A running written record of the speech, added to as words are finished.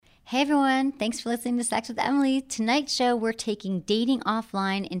Hey everyone, thanks for listening to Sex with Emily. Tonight's show, we're taking dating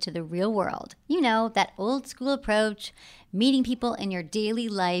offline into the real world. You know, that old school approach, meeting people in your daily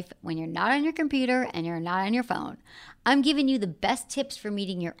life when you're not on your computer and you're not on your phone. I'm giving you the best tips for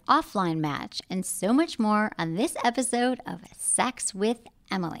meeting your offline match and so much more on this episode of Sex with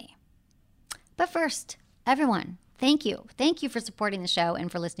Emily. But first, everyone, thank you. Thank you for supporting the show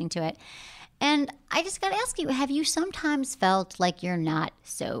and for listening to it. And I just got to ask you, have you sometimes felt like you're not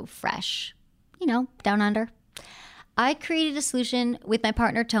so fresh? You know, down under. I created a solution with my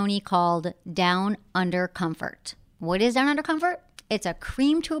partner, Tony, called Down Under Comfort. What is Down Under Comfort? It's a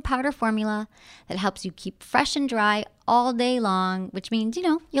cream to a powder formula that helps you keep fresh and dry all day long, which means, you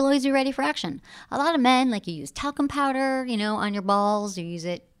know, you'll always be ready for action. A lot of men, like you use talcum powder, you know, on your balls, you use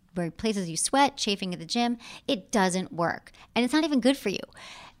it where places you sweat, chafing at the gym. It doesn't work. And it's not even good for you.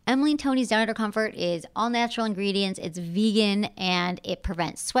 Emily and Tony's Down Under Comfort is all natural ingredients, it's vegan, and it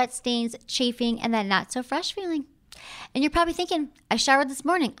prevents sweat stains, chafing, and that not so fresh feeling. And you're probably thinking, I showered this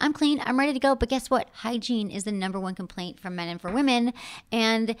morning, I'm clean, I'm ready to go. But guess what? Hygiene is the number one complaint for men and for women,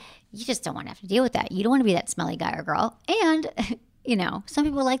 and you just don't want to have to deal with that. You don't want to be that smelly guy or girl. And you know, some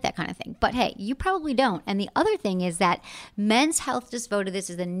people like that kind of thing. But hey, you probably don't. And the other thing is that Men's Health just voted this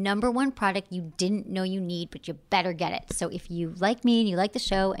as the number one product you didn't know you need, but you better get it. So if you like me and you like the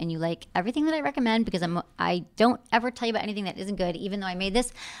show and you like everything that I recommend, because I don't ever tell you about anything that isn't good, even though I made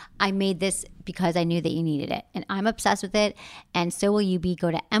this because I knew that you needed it. And I'm obsessed with it. And so will you be.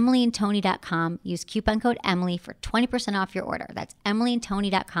 Go to emilyandtony.com. Use coupon code Emily for 20% off your order. That's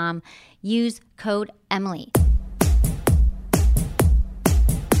emilyandtony.com. Use code Emily.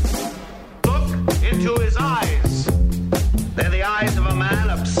 Into his eyes. They're the eyes of a man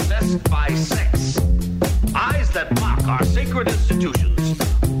obsessed by sex. Eyes that mock our sacred institutions.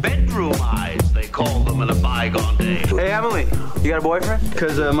 Bedroom eyes, they call them in a bygone day. Hey, Emily, you got a boyfriend?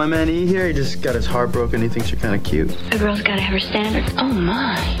 Because my man E here, he just got his heart broken. He thinks you're kind of cute. A girl's got to have her standards. Oh,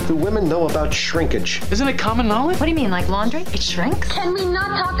 my. Do women know about shrinkage? Isn't it common knowledge? What do you mean, like laundry? It shrinks? Can we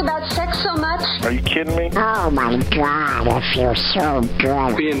not talk about sex so much? Are you kidding me? Oh my God, I feel so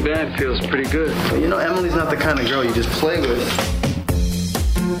good. Being bad feels pretty good. But you know, Emily's not the kind of girl you just play with.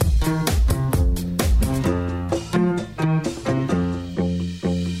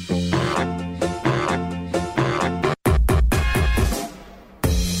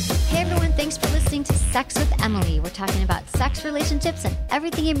 Sex with Emily. We're talking about sex, relationships, and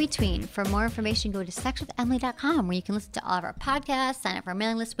everything in between. For more information, go to sexwithemily.com, where you can listen to all of our podcasts, sign up for our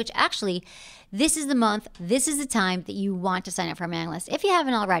mailing list, which actually, this is the month, this is the time that you want to sign up for our mailing list. If you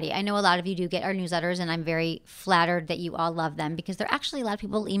haven't already, I know a lot of you do get our newsletters, and I'm very flattered that you all love them, because they're actually, a lot of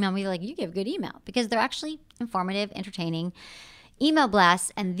people email me like, you give good email, because they're actually informative, entertaining email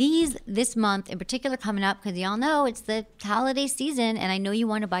blasts. And this month in particular coming up, because y'all know it's the holiday season, and I know you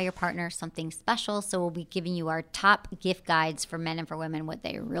want to buy your partner something special, so we'll be giving you our top gift guides for men and for women, what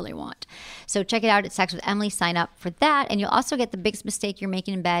they really want. So check it out at Sex with Emily. Sign up for that, and you'll also get the biggest mistake you're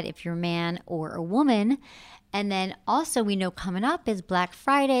making in bed if you're a man or a woman. And then also we know coming up is Black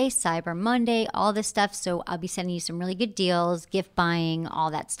Friday, Cyber Monday, all this stuff. So I'll be sending you some really good deals, gift buying, all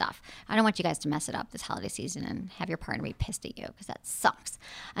that stuff. I don't want you guys to mess it up this holiday season and have your partner be pissed at you, because that sucks.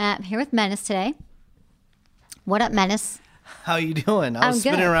 I'm here with Menace today. What up, Menace? How you doing? I was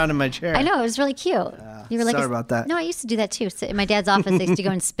spinning around in my chair. I know, it was really cute. You were like, sorry about that. No, I used to do that too. So in my dad's office, I used to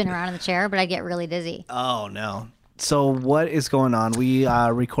go and spin around in the chair, but I'd get really dizzy. Oh, no. So what is going on? We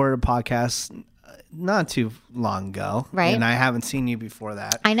recorded a podcast not too long ago, right? And I haven't seen you before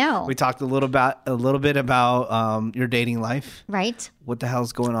that. I know. We talked a little bit about your dating life, right? What the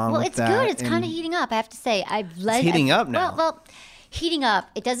hell's going on well, with that? Well, it's good. It's kind of heating up. I have to say, It's heating up now. Well, heating up.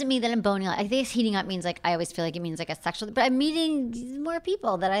 It doesn't mean that I'm boning. I think heating up means like I always feel like it means like a sexual. But I'm meeting more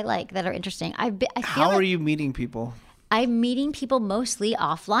people that I like that are interesting. How are you meeting people? I'm meeting people mostly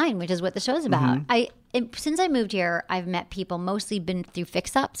offline, which is what the show's about. Since I moved here, I've met people, mostly been through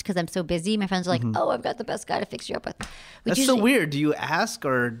fix-ups because I'm so busy. My friends are like, oh, I've got the best guy to fix you up with. That's so weird. Do you ask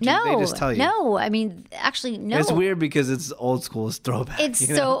or do they just tell you? No, I mean, actually, no. It's weird because it's old school. It's throwback. It's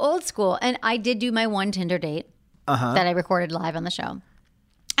so old school. And I did do my one Tinder date that I recorded live on the show.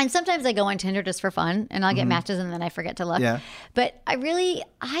 And sometimes I go on Tinder just for fun and I'll get matches and then I forget to look. Yeah. But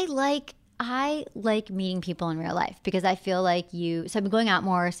I like meeting people in real life because I feel like so I've been going out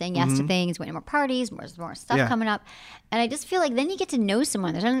more, saying yes to things, going to more parties, more stuff coming up. And I just feel like then you get to know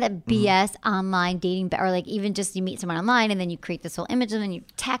someone. There's none of that BS online dating, or like even just you meet someone online and then you create this whole image and then you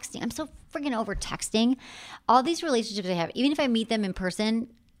texting. I'm so freaking over texting. All these relationships I have, even if I meet them in person,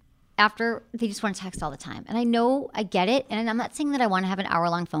 after they just want to text all the time. And I know I get it. And I'm not saying that I want to have an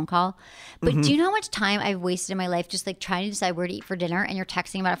hour-long phone call. But do you know how much time I've wasted in my life just like trying to decide where to eat for dinner and you're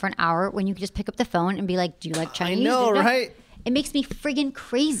texting about it for an hour when you can just pick up the phone and be like, do you like Chinese? I know, right? It makes me friggin'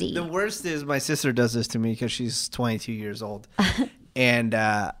 crazy. The worst is my sister does this to me because she's 22 years old. And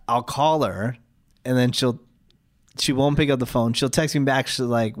I'll call her and then she won't pick up the phone. She'll text me back. She's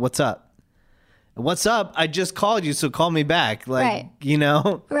like, what's up? What's up? I just called you, so call me back. Like, right. You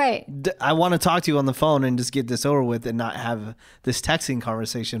know? Right. I want to talk to you on the phone and just get this over with and not have this texting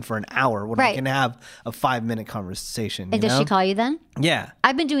conversation for an hour when I can have a 5-minute conversation. And does she call you then? Yeah.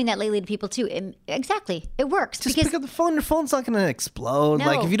 I've been doing that lately to people too. Exactly. It works. Just pick up the phone. Your phone's not going to explode. No.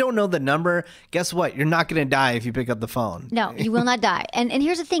 Like, if you don't know the number, guess what? You're not going to die if you pick up the phone. No, you will not die. And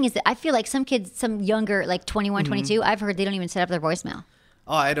here's the thing is that I feel like some kids, some younger, like 21, 22, I've heard they don't even set up their voicemail.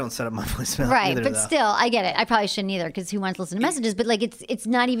 Oh, I don't set up my voicemail right, either, but though. still, I get it. I probably shouldn't either because who wants to listen to messages? But like, it's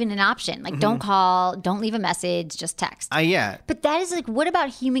not even an option. Like, don't call, don't leave a message, just text. Yeah. But that is like, what about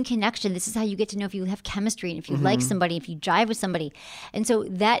human connection? This is how you get to know if you have chemistry and if you like somebody, if you jive with somebody. And so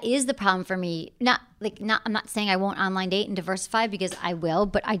that is the problem for me. I'm not saying I won't online date and diversify because I will,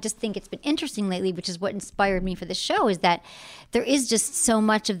 but I just think it's been interesting lately, which is what inspired me for this show, is that there is just so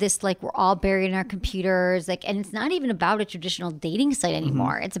much of this, like, we're all buried in our computers, like, and it's not even about a traditional dating site anymore.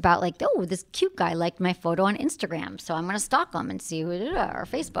 It's about like, oh, this cute guy liked my photo on Instagram, so I'm going to stalk him and see who it is, or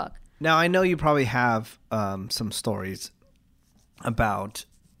Facebook. Now, I know you probably have some stories about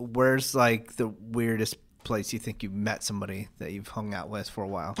where's like the weirdest place you think you met somebody that you've hung out with for a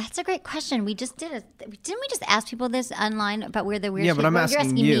while. That's a great question. We just didn't we just ask people this online about where the weirdest? Yeah, but I'm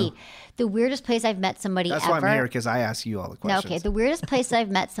asking you. Me the weirdest place I've met somebody. That's ever. why I'm here, because I ask you all the questions. No, okay, the weirdest place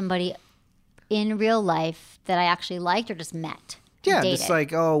I've met somebody in real life that I actually liked or just met. Yeah, dated. just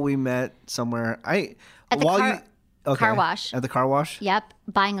like, oh, we met somewhere. At the car wash. At the car wash? Yep,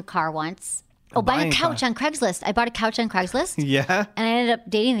 buying a car once. Oh, buying a couch on Craigslist. I bought a couch on Craigslist. Yeah. And I ended up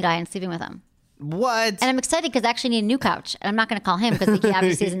dating the guy and sleeping with him. What? And I'm excited because I actually need a new couch. And I'm not going to call him because he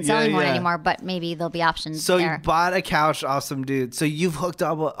obviously isn't selling one anymore, but maybe there'll be options So there. you bought a couch off some dude. So you've hooked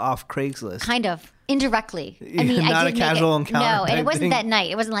up off Craigslist. Kind of. Indirectly. I mean, Not I a did casual make it, encounter no, and type it wasn't thing? that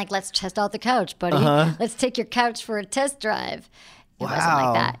night. It wasn't like, let's test out the couch, buddy. Let's take your couch for a test drive. It wasn't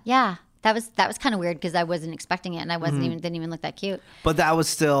like that. Yeah. That was kind of weird because I wasn't expecting it and I didn't even look that cute. But that was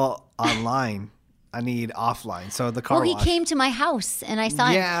still online. I need offline. So the car wash. Well, he came to my house and I saw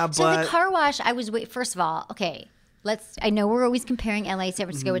him. Yeah, So but the car wash, first of all, okay, I know we're always comparing LA, San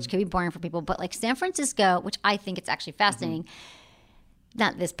Francisco, which could be boring for people, but like San Francisco, which I think it's actually fascinating.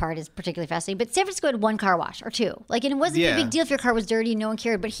 Not this part is particularly fascinating, but San Francisco had one car wash or two. Like, and it wasn't a big deal if your car was dirty and no one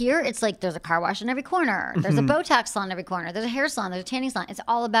cared. But here, it's like there's a car wash in every corner. There's a Botox salon in every corner. There's a hair salon. There's a tanning salon. It's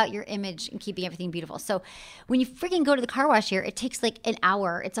all about your image and keeping everything beautiful. So when you freaking go to the car wash here, it takes like an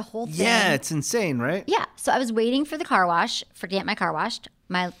hour. It's a whole thing. Yeah, it's insane, right? Yeah. So I was waiting for the car wash to get my car washed,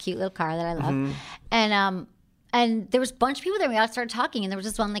 my cute little car that I love. And there was a bunch of people there. We all started talking, and there was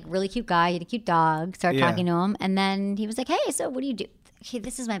this one like really cute guy. He had a cute dog. Started talking to him, and then he was like, "Hey, so what do you do?" Okay,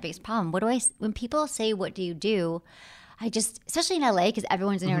 this is my biggest problem. When people say, "What do you do?" I just, especially in LA, because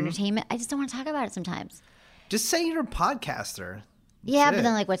everyone's in entertainment, I just don't want to talk about it sometimes. Just say you're a podcaster. Yeah, but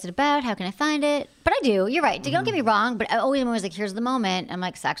then like, what's it about? How can I find it? But I do. You're right. Don't get me wrong. But I always am always like, here's the moment. I'm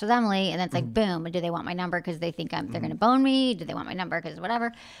like, sex with Emily, and then it's like, boom. And do they want my number because they think they're going to bone me? Do they want my number because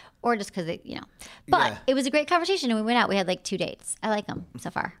whatever, or just because But it was a great conversation, and we went out. We had like 2 dates. I like them so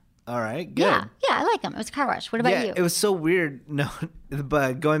far. All right, good. Yeah, I like them. It was a car wash. What about you? It was so weird. No,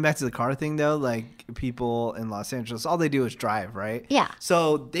 but going back to the car thing though, like people in Los Angeles, all they do is drive, right? Yeah.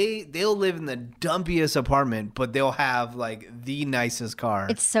 So they'll live in the dumpiest apartment, but they'll have like the nicest car.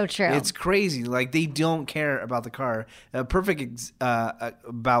 It's so true. It's crazy. Like they don't care about the car.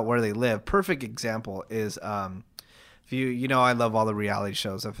 About where they live. Perfect example is if you know I love all the reality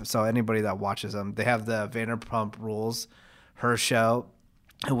shows. So anybody that watches them, they have the Vanderpump Rules, her show,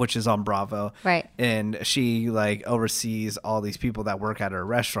 which is on Bravo. Right. And she like oversees all these people that work at her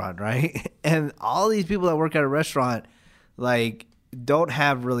restaurant, right? And all these people that work at a restaurant like don't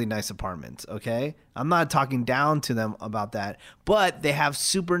have really nice apartments, okay? I'm not talking down to them about that, but they have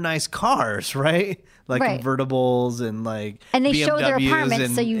super nice cars, right? Like convertibles and like and they BMWs show their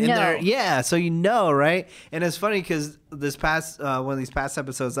apartments so you know. Yeah, so you know, right? And it's funny because this past one of these past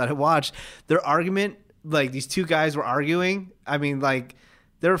episodes that I watched, their argument, like these two guys were arguing. I mean, like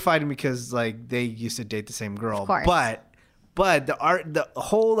they were fighting because like they used to date the same girl, of course. but the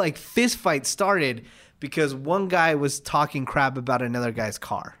whole like fist fight started because one guy was talking crap about another guy's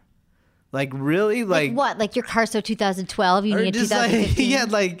car. Like really, like what? Like your car's so 2012, you need a 2015. like, yeah,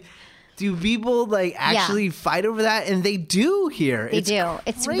 like Do people like actually fight over that? And they do here. They do.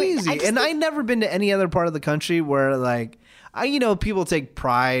 It's crazy. And I've never been to any other part of the country where like people take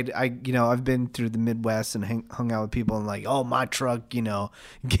pride. I've been through the Midwest and hung out with people and like, oh, my truck,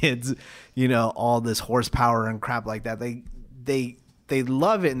 gets, all this horsepower and crap like that. They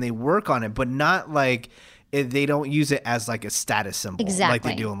love it and they work on it, but not like they don't use it as like a status symbol like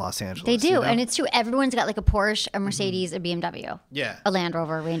they do in Los Angeles. They do. And it's true. Everyone's got like a Porsche, a Mercedes, a BMW. Yeah. A Land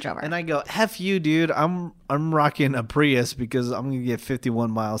Rover, a Range Rover. And I go, F you, dude. I'm rocking a Prius because I'm going to get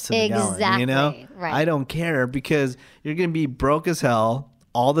 51 miles to the gallon. Right. I don't care because you're going to be broke as hell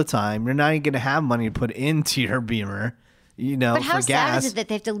all the time. You're not even going to have money to put into your Beamer. But how for sad gas. is it that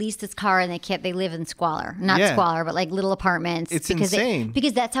they have to lease this car and they live in squalor? Not squalor, but like little apartments. It's insane.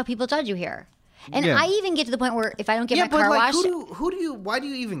 Because that's how people judge you here. And I even get to the point where if I don't get my car like, washed, why do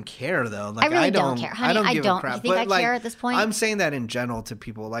you even care though? Like, I really don't care, honey. I don't. Give a crap. You think I care at this point? I'm saying that in general to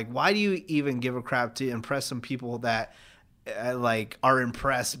people. Like, why do you even give a crap to impress some people that like are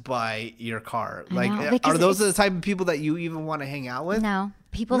impressed by your car? Like, are those the type of people that you even want to hang out with? No,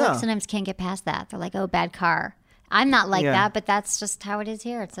 people like sometimes can't get past that. They're like, oh, bad car. I'm not like that, but that's just how it is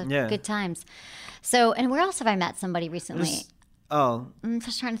here. It's good times. So, and where else have I met somebody recently? I'm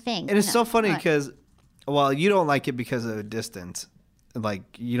just trying to think. And it's so funny because, you don't like it because of the distance. Like,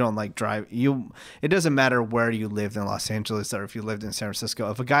 you don't like drive. It doesn't matter where you lived in Los Angeles or if you lived in San Francisco.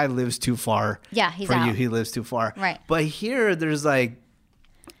 If a guy lives too far he's for out. you, he lives too far. Right. But here, there's like,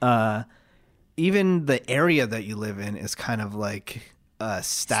 even the area that you live in is kind of like a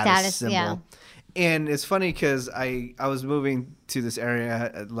status symbol. Yeah. And it's funny because I was moving to this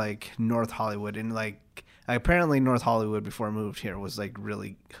area like North Hollywood, and like apparently North Hollywood before I moved here was like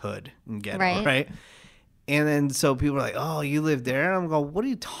really hood and ghetto, right? And then so people are like, "Oh, you live there?" And I'm going, "What are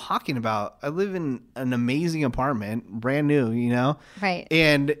you talking about? I live in an amazing apartment, brand new, Right.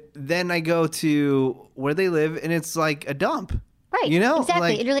 And then I go to where they live, and it's like a dump, right? Exactly.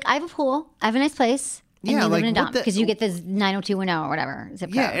 Like, and you're like, "I have a pool, I have a nice place." And you live in a dump because you get this 90210 or whatever zip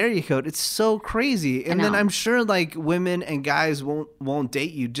code. Yeah, area code. It's so crazy. And then I'm sure like women and guys won't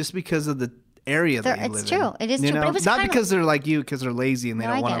date you just because of the area that you live in. It's true. It is true. But it was not because they're like you, because they're lazy and they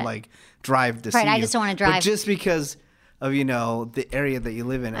don't want to like drive to see you. Right, I just don't want to drive. But just because of, the area that you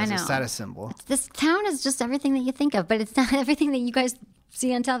live in as a status symbol. This town is just everything that you think of, but it's not everything that you guys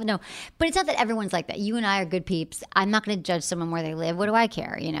see on television. No, but it's not that everyone's like that. You and I are good peeps. I'm not going to judge someone where they live. What do I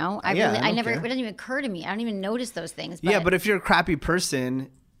care? I never. It doesn't even occur to me. I don't even notice those things. But but if you're a crappy person,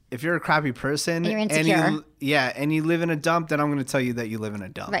 and you're insecure, and you live in a dump, then I'm going to tell you that you live in a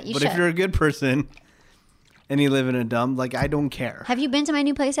dump. Right, if you're a good person and you live in a dump, like, I don't care. Have you been to my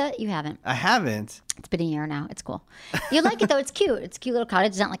new place yet? You haven't. I haven't. It's been a year now. It's cool. You like it though. It's cute. It's a cute little cottage.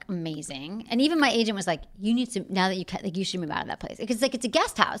 It's not like amazing. And even my agent was like, "You need to now that you should move out of that place because like it's a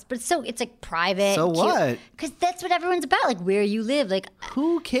guest house, but it's like private. So cute. What? Because that's what everyone's about. Like where you live. Like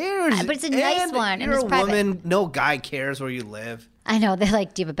who cares? But it's a nice one. You're and it's a private. woman. No guy cares where you live. I know. They're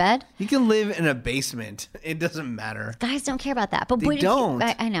like, "Do you have a bed?" You can live in a basement. It doesn't matter. Guys don't care about that. But they don't.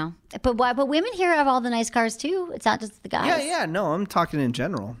 I know. But why? But women here have all the nice cars too. It's not just the guys. Yeah. No, I'm talking in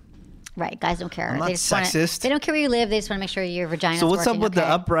general. Right, guys don't care. I'm not sexist. They don't care where you live. They just want to make sure your vagina's So what's working, up with the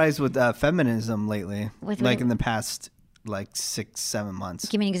uprise with feminism lately? In the past 6-7 months.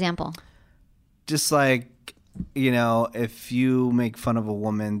 Give me an example. Just like, if you make fun of a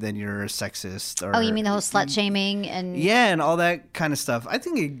woman, then you're a sexist. Or, you mean the whole slut shaming and and all that kind of stuff. I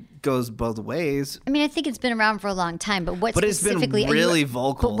think it goes both ways. I mean, I think it's been around for a long time, but what specifically? It's been really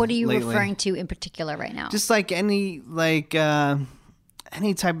vocal. But what are you lately. referring to in particular right now? Just like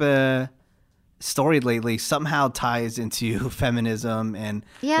any type of story lately somehow ties into feminism and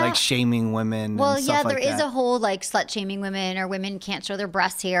like shaming women. Well, and stuff there like is that. a whole like slut shaming women, or women can't show their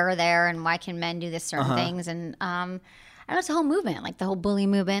breasts here or there, and why can men do this certain things? And I know it's a whole movement, like the whole bully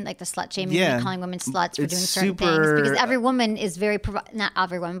movement, like the slut shaming, calling women sluts for doing certain things. Because every woman is very not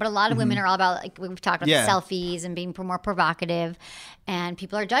every woman, but a lot of women are all about like we've talked about selfies and being more provocative, and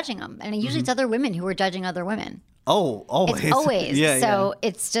people are judging them, and usually it's other women who are judging other women. Oh, always. It's always.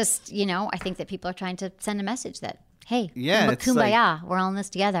 It's just, I think that people are trying to send a message that, hey, kumbaya, we're all in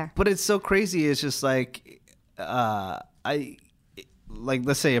this together. But it's so crazy. It's just like, let's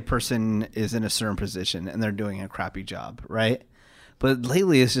say a person is in a certain position and they're doing a crappy job, right? But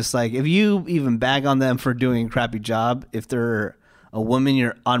lately it's just like, if you even bag on them for doing a crappy job, if they're a woman,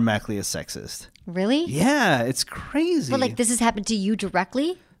 you're automatically a sexist. Really? Yeah, it's crazy. But like this has happened to you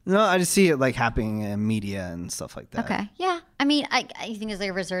directly? No, I just see it like happening in media and stuff like that. Okay, yeah. I mean, I think is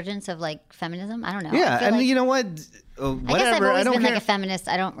there a resurgence of like feminism? I don't know. Yeah, and you know what? I guess I've always been like a feminist.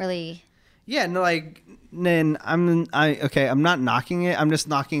 I don't really. Yeah, no, like, then I'm not knocking it. I'm just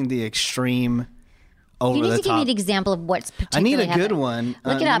knocking the extreme over You the need to top. give me an example of what's I particularly need a good happening. one.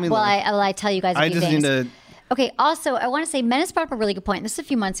 Look it let up me while look. I tell you guys a I few just things. need to. Okay, also, I want to say Menace brought up a really good point. This is a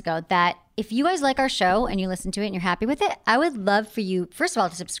few months ago that if you guys like our show and you listen to it and you're happy with it, I would love for you, first of all,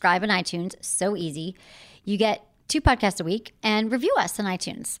 to subscribe on iTunes. So easy. You get 2 podcasts a week and review us on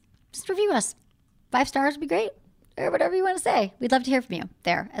iTunes. Just review us. 5 stars would be great. Or whatever you want to say. We'd love to hear from you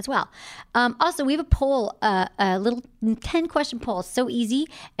there as well. Also, we have a poll, a little 10-question poll. So easy.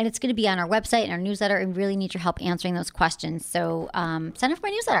 And it's going to be on our website and our newsletter. And really need your help answering those questions. So sign up for my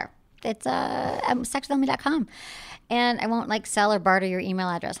newsletter. It's at sexwithemily.com. And I won't like sell or barter your email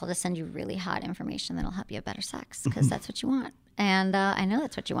address. I'll just send you really hot information that'll help you have better sex because that's what you want. And I know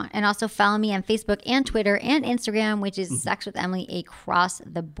that's what you want. And also follow me on Facebook and Twitter and Instagram, which is Sex with Emily across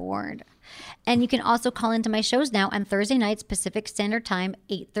the board. And you can also call into my shows now on Thursday nights, Pacific Standard Time,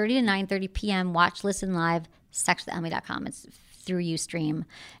 8:30 to 9:30 p.m. Watch, listen live, sexwithemily.com. It's through Ustream.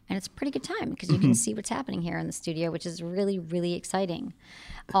 And it's a pretty good time because you can see what's happening here in the studio, which is really, really exciting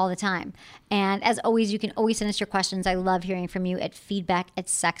all the time. And as always, you can always send us your questions. I love hearing from you at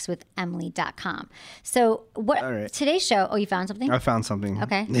feedback@sexwithemily.com. So today's show, you found something? I found something.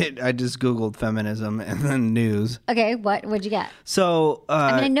 Okay. I just Googled feminism and then news. Okay, what'd you get? So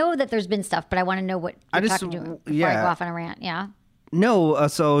I know that there's been stuff, but I want to know what you're talking to before I go off on a rant. Yeah. No.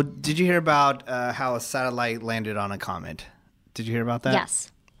 So did you hear about how a satellite landed on a comet? Did you hear about that? Yes.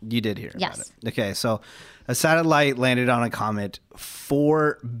 You did hear about Yes. it. Okay, so a satellite landed on a comet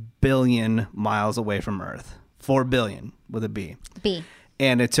 4 billion miles away from Earth. 4 billion with a B. B.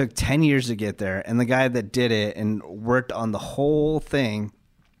 And it took 10 years to get there. And the guy that did it and worked on the whole thing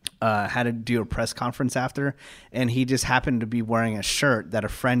had to do a press conference after. And he just happened to be wearing a shirt that a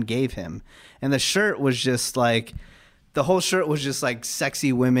friend gave him. And the shirt was just like, the whole shirt was just like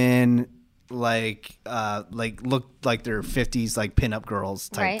sexy women, like looked like they're 50s, like pinup girls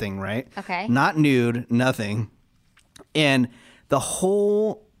type thing, right? Okay. Not nude, nothing. And the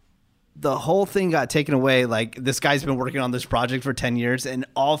whole thing got taken away. Like, this guy's been working on this project for 10 years and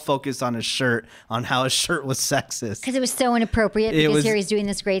all focused on his shirt, on how his shirt was sexist. Because it was so inappropriate because here he's doing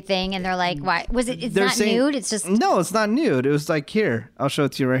this great thing and they're like, why? It's not nude? It's just... No, it's not nude. It was like, here, I'll show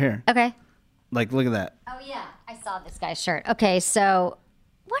it to you right here. Okay. Like, look at that. Oh, yeah. I saw this guy's shirt. Okay, so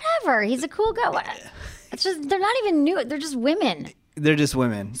whatever. He's a cool guy. It's just, they're not even nude. They're just women. They're just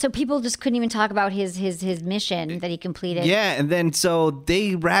women. So people just couldn't even talk about his mission that he completed. Yeah, and then so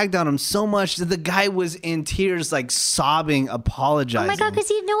they ragged on him so much that the guy was in tears, like sobbing, apologizing. Oh my God, because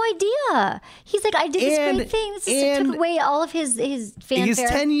he had no idea. He's like, I did this great thing. This took away all of his fanfare. His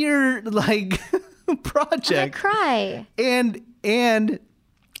 10-year like project. I cry. And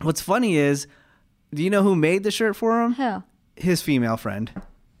what's funny is, do you know who made the shirt for him? Who? His female friend.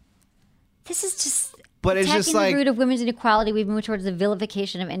 This is just... But it's just like the root of women's inequality. We've moved towards the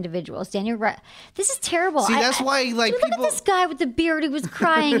vilification of individuals. Daniel, this is terrible. See, that's why like look people. Look at this guy with the beard who was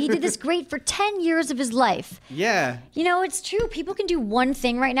crying. He did this great for 10 years of his life. Yeah. You know, it's true. People can do one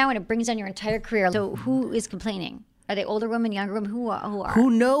thing right now, and it brings down your entire career. So who is complaining? Are they older women, younger women? Who are?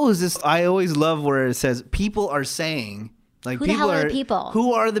 Who knows? This I always love where it says people are saying. Like, who the hell are the people?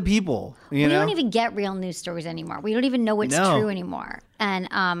 Who are the people? We don't even get real news stories anymore. We don't even know what's true anymore. And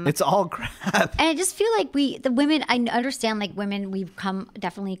it's all crap. And I just feel like the women, I understand like women, we've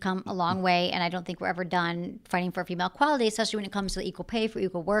definitely come a long way. And I don't think we're ever done fighting for female equality, especially when it comes to equal pay for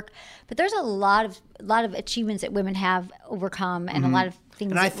equal work. But there's a lot of achievements that women have overcome and a lot of things.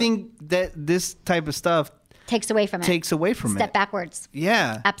 And I think that this type of stuff takes away from it. Step backwards.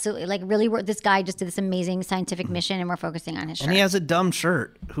 Yeah. Absolutely. Like really, this guy just did this amazing scientific mission and we're focusing on his shirt. And he has a dumb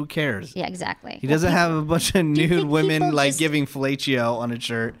shirt. Who cares? Yeah, exactly. He doesn't have a bunch of nude women like giving fellatio on a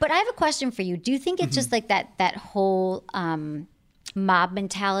shirt. But I have a question for you. Do you think it's just like that whole mob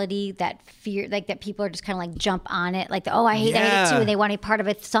mentality, that fear, like that people are just kind of like jump on it, like I hate it too, and they want to be part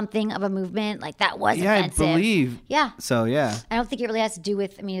of something of a movement, like that was offensive. I believe. Yeah. So yeah. I don't think it really has to do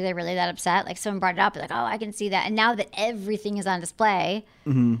with. I mean, are they really that upset? Like someone brought it up, like, oh, I can see that, and now that everything is on display,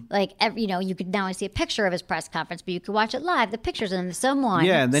 like you could now see a picture of his press conference, but you could watch it live. The pictures and someone.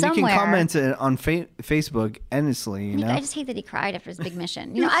 Yeah, and then somewhere, you can comment it on Facebook endlessly. You know. I just hate that he cried after his big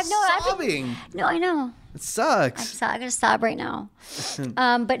mission. You know, sobbing. No, I know. It sucks. I'm gonna sob right now.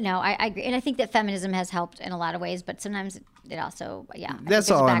 But no, I agree, and I think that feminism has helped in a lot of ways. But sometimes it also, That's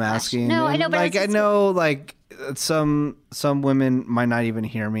all I'm asking. No, I know, but like I know, like some women might not even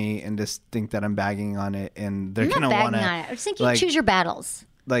hear me and just think that I'm bagging on it, and they're gonna want to. I just think you choose your battles.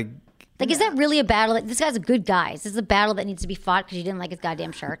 Like, is that really a battle? This guy's a good guy. This is a battle that needs to be fought because you didn't like his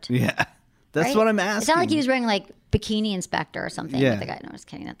goddamn shirt. Yeah. That's right? what I'm asking. It's not like he was wearing like bikini inspector or something. Yeah. With the guy. No, I was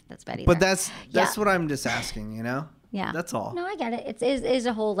kidding. That's bad either. But that's what I'm just asking, you know? Yeah. That's all. No, I get it. It is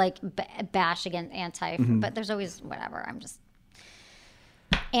a whole like bash against anti, but the's always whatever. I'm just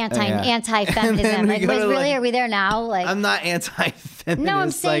anti-feminism. Like, really, are we there now? Like, I'm not anti-feminist. No,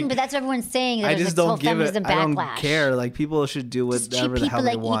 I'm saying, but that's what everyone's saying. That I there's just this whole don't give it. feminism I don't backlash. care. Like, people should do Just treat whatever the hell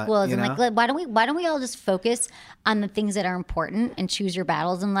people they like want. equals, You know? and like, why don't we all just focus on the things that are important and choose your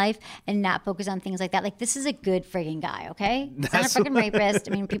battles in life, and not focus on things like that? Like, this is a good friggin' guy, okay? He's not a freaking rapist.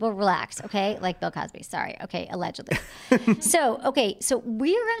 I mean, people relax, okay? Like Bill Cosby. Sorry, okay, allegedly. so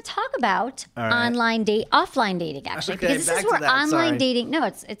we are going to talk about offline dating, actually, Okay, because this is back to where that, online sorry. dating. No,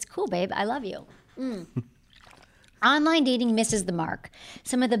 it's cool, babe. I love you. Online dating misses the mark.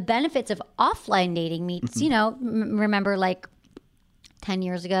 Some of the benefits of offline dating meets, remember like 10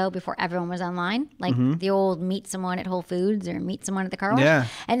 years ago before everyone was online, like the old meet someone at Whole Foods or meet someone at the car wash, Yeah.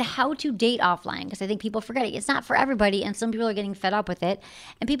 and how to date offline, because I think people forget it. It's not for everybody, and some people are getting fed up with it,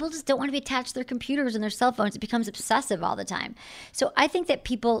 and people just don't want to be attached to their computers and their cell phones. It becomes obsessive all the time. So I think that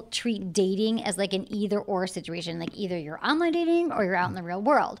people treat dating as like an either or situation, like either you're online dating or you're out in the real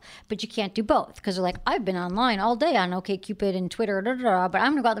world, but you can't do both, because they're like, I've been online all day on OkCupid and Twitter, but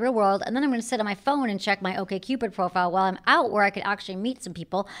I'm going to go out in the real world, and then I'm going to sit on my phone and check my OkCupid profile while I'm out where I could actually meet some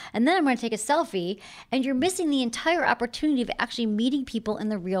people, and then I'm going to take a selfie, and you're missing the entire opportunity of actually meeting people in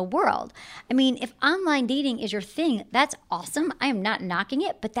the real world. I mean, if online dating is your thing, that's awesome. I am not knocking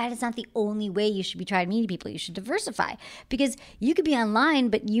it, but that is not the only way you should be trying meeting people. You should diversify, because you could be online,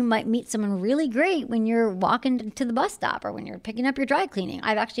 but you might meet someone really great when you're walking to the bus stop or when you're picking up your dry cleaning.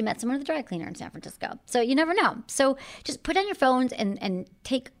 I've actually met someone at the dry cleaner in San Francisco. So you never know. So just put on your phones and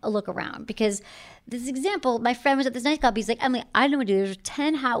take a look around, because this example, my friend was at this nightclub. He's like, Emily, I don't know what to do. There's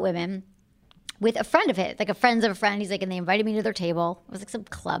 10 hot women with a friend of his, like a friend's of a friend. He's like, and they invited me to their table. It was like some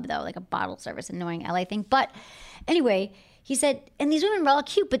club though, like a bottle service, annoying LA thing. But anyway, he said, and these women were all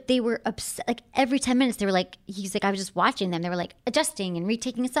cute, but they were upset. Like every 10 minutes, they were like, he's like, I was just watching them. They were like adjusting and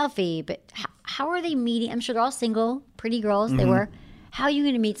retaking a selfie. But how are they meeting? I'm sure they're all single, pretty girls. They were. How are you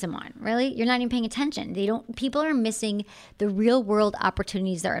going to meet someone? Really? You're not even paying attention. People are missing the real world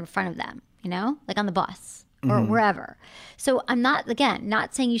opportunities that are in front of them, like on the bus or wherever. So I'm not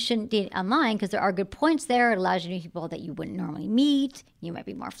saying you shouldn't date online, because there are good points there. It allows you to meet people that you wouldn't normally meet. You might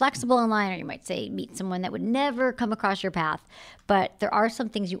be more flexible online, or you might say meet someone that would never come across your path. But there are some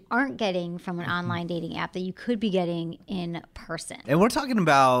things you aren't getting from an online dating app that you could be getting in person. And we're talking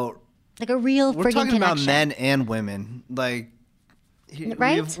about Like a real friggin' connection. We're talking about men and women. Like,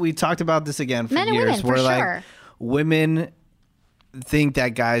 right? we talked about this again for Men and years. women, for where like sure. women think that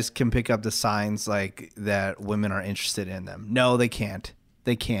guys can pick up the signs like that women are interested in them. No, they can't.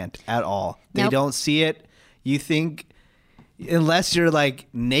 They can't at all. They Nope. don't see it. You think unless you're like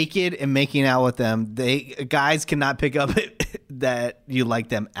naked and making out with them, guys cannot pick up that you like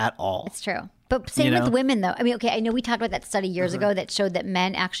them at all. It's true. But same with women, though. I mean, okay, I know we talked about that study years ago that showed that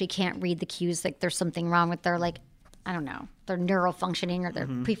men actually can't read the cues. Like there's something wrong with their, like, I don't know, their neural functioning or their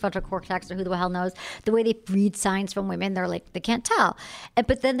prefrontal cortex or who the hell knows. The way they read signs from women, they're like, they can't tell.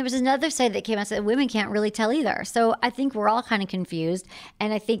 But then there was another study that came out that said women can't really tell either. So I think we're all kind of confused.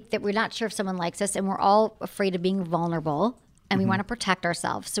 And I think that we're not sure if someone likes us, and we're all afraid of being vulnerable. And we want to protect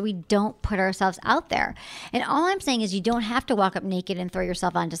ourselves, so we don't put ourselves out there. And all I'm saying is you don't have to walk up naked and throw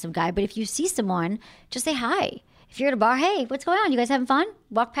yourself onto some guy. But if you see someone, just say hi. If you're at a bar, hey, what's going on? You guys having fun?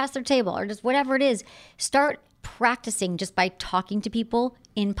 Walk past their table, or just whatever it is. Start practicing just by talking to people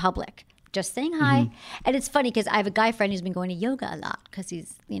in public. Just saying hi. And it's funny because I have a guy friend who's been going to yoga a lot because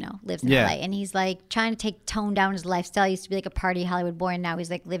he's, lives in LA. And he's like trying to tone down his lifestyle. He used to be like a party Hollywood boy, and now he's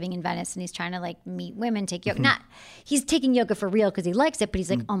like living in Venice, and he's trying to like meet women, take yoga. He's taking yoga for real because he likes it, but he's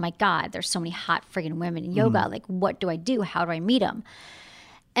like, oh my God, there's so many hot friggin' women in yoga. Like, what do I do? How do I meet them?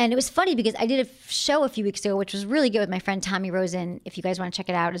 And it was funny because I did a show a few weeks ago, which was really good, with my friend Tommy Rosen. If you guys want to check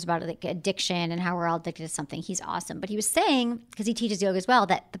it out, it's about like addiction and how we're all addicted to something. He's awesome. But he was saying, because he teaches yoga as well,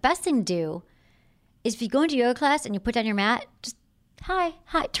 that the best thing to do is if you go into yoga class and you put down your mat, just hi.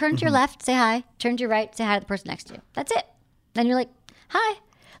 Turn to your left, say hi. Turn to your right, say hi to the person next to you. That's it. Then you're like, hi.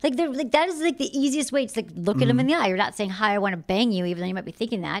 Like that is like the easiest way. It's like look at them in the eye. You're not saying hi, I want to bang you, even though you might be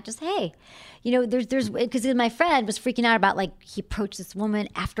thinking that. Just hey, there's because my friend was freaking out about like he approached this woman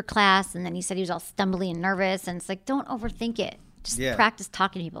after class, and then he said he was all stumbly and nervous, and it's like don't overthink it. Just Yeah. practice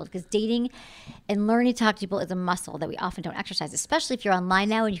talking to people, because dating and learning to talk to people is a muscle that we often don't exercise, especially if you're online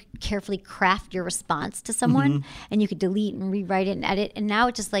now and you carefully craft your response to someone and you could delete and rewrite it and edit. And now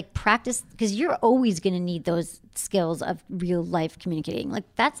it's just like practice, because you're always going to need those skills of real life communicating. Like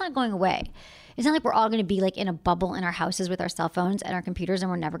that's not going away. It's not like we're all going to be like in a bubble in our houses with our cell phones and our computers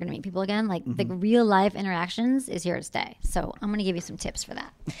and we're never going to meet people again. Like real life interactions is here to stay. So I'm going to give you some tips for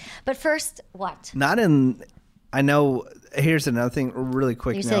that. But first, what? I know. Here's another thing, really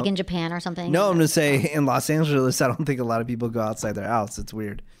quick. You say like in Japan or something? No, I'm going to say in Los Angeles, I don't think a lot of people go outside their house. It's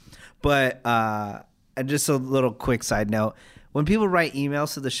weird. But and just a little quick side note. When people write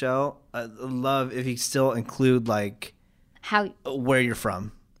emails to the show, I love if you still include like where you're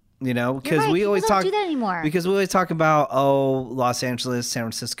from. You know, because we always don't do that anymore. Because we always talk about Los Angeles, San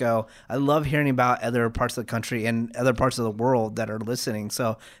Francisco. I love hearing about other parts of the country and other parts of the world that are listening.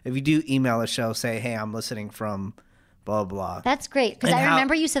 So if you do email the show, say, "Hey, I'm listening from blah blah." That's great, because I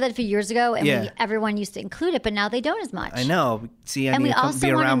remember you said that a few years ago, and everyone used to include it, but now they don't as much. I know. See, I and need we to also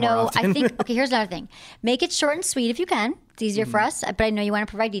be want to around more know. often. I think. Okay, here's another thing: make it short and sweet if you can. It's easier for us, but I know you want to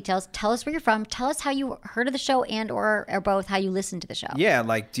provide details. Tell us where you're from. Tell us how you heard of the show and or both how you listened to the show. Yeah,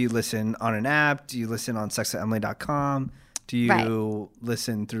 like do you listen on an app? Do you listen on sexwithemily.com? Do you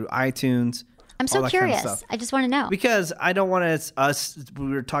listen through iTunes? I'm so curious. Kind of I just want to know. Because I don't want us. We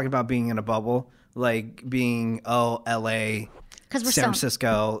were talking about being in a bubble, like being LA, San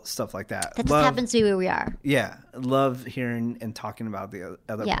Francisco, stuff like that. That just happens to be where we are. Yeah, love hearing and talking about the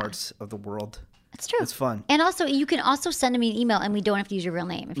other parts of the world. It's true. It's fun. And also, you can also send me an email, and we don't have to use your real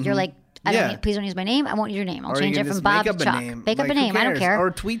name. If you're like, please don't use my name, I won't use your name. I'll change it from Bob to Chuck. Make up a name. I don't care.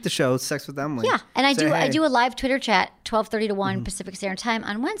 Or tweet the show, Sex with Emily. Yeah, and I do a live Twitter chat, 12:30 to 1 Pacific Standard Time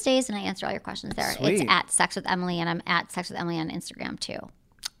on Wednesdays, and I answer all your questions there. Sweet. It's at Sex with Emily, and I'm at Sex with Emily on Instagram too.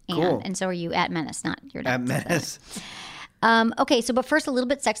 Cool. And so are you at Menace, not your At Menace. Okay, but first a little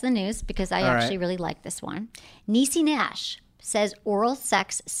bit Sex in the News, because I actually really like this one. Niecy Nash says oral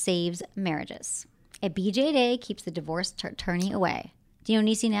sex saves marriages. A BJ Day keeps the divorce attorney away. Do you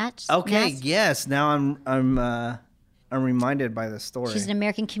know Niecy Nash? Okay, yes. Now I'm reminded by this story. She's an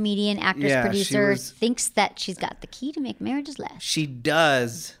American comedian, actress, producer. Thinks that she's got the key to make marriages last. She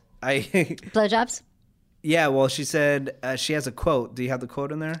does. Blowjobs? Yeah, well, she said she has a quote. Do you have the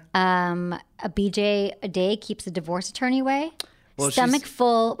quote in there? A BJ a day keeps the divorce attorney away. Well, Stomach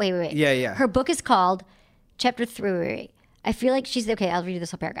full. Wait. Yeah. Her book is called Chapter 3. I feel like she's okay. I'll read you this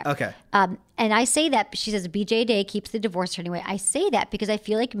whole paragraph. Okay. And I say that she says BJ Day keeps the divorce attorney away. I say that because I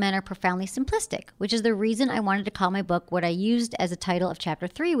feel like men are profoundly simplistic, which is the reason I wanted to call my book what I used as a title of Chapter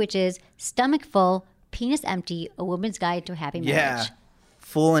 3, which is Stomach Full, Penis Empty: A Woman's Guide to a Happy Marriage. Yeah,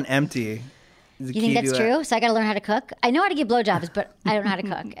 full and empty. You think that's true? So I got to learn how to cook? I know how to give blowjobs, but I don't know how to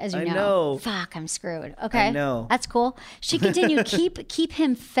cook, as you know. I know. Fuck, I'm screwed. Okay. I know. That's cool. She continued, keep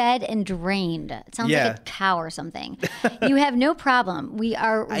him fed and drained. It sounds like a cow or something. You have no problem. We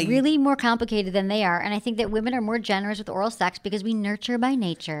are really more complicated than they are. And I think that women are more generous with oral sex because we nurture by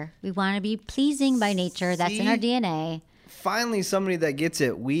nature. We want to be pleasing by nature. That's in our DNA. Finally, somebody that gets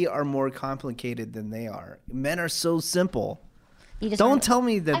it. We are more complicated than they are. Men are so simple. Don't tell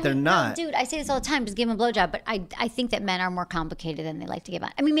me that they're not. No, dude, I say this all the time. Just give them a blowjob. But I think that men are more complicated than they like to give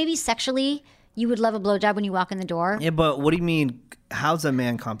out. I mean, maybe sexually, you would love a blowjob when you walk in the door. Yeah, but what do you mean? How's a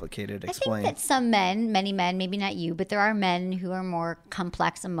man complicated? Explain. I think that some men, many men, maybe not you, but there are men who are more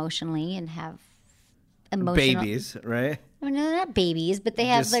complex emotionally and have emotional... Babies, right? Well, no, they're not babies, but they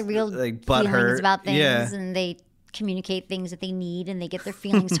have like real like feelings about things, and they communicate things that they need, and they get their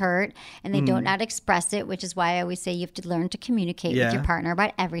feelings hurt, and they don't not express it, which is why I always say you have to learn to communicate with your partner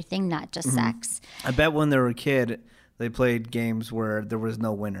about everything, not just sex. I bet when they were a kid, they played games where there was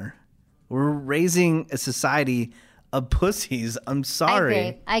no winner. We're raising a society of pussies. I'm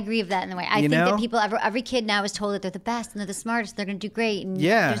sorry. I agree with that in a way. I think that people, every kid now is told that they're the best and they're the smartest, they're going to do great, and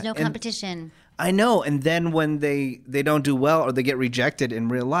there's no competition. I know, and then when they don't do well or they get rejected in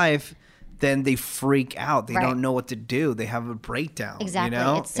real life, then they freak out. They don't know what to do. They have a breakdown. Exactly. You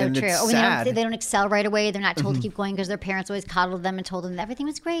know? It's so and true. It's or sad. they don't excel right away. They're not told to keep going because their parents always coddled them and told them that everything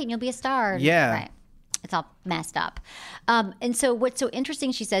was great and you'll be a star. Yeah. Right. It's all messed up. And so what's so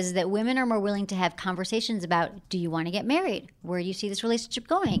interesting, she says, is that women are more willing to have conversations about, do you want to get married? Where do you see this relationship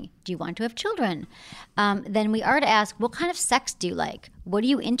going? Do you want to have children? Then we are to ask, what kind of sex do you like? What are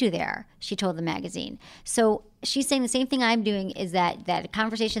you into there? She told the magazine. So she's saying the same thing I'm doing, is that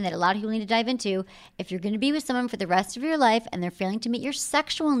conversation that a lot of people need to dive into. If you're going to be with someone for the rest of your life and they're failing to meet your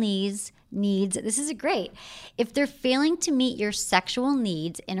sexual needs, this is great. If they're failing to meet your sexual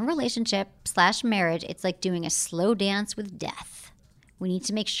needs in a relationship / marriage, it's like doing a slow dance with death. We need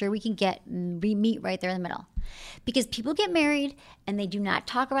to make sure we can meet right there in the middle. Because people get married and they do not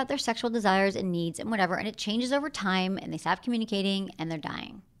talk about their sexual desires and needs and whatever, and it changes over time, and they stop communicating, and they're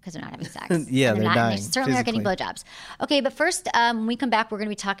dying because they're not having sex. Yeah, they're dying. They certainly aren't getting blowjobs. Okay, but first, when we come back, we're going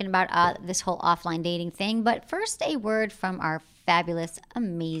to be talking about this whole offline dating thing. But first, a word from our fabulous,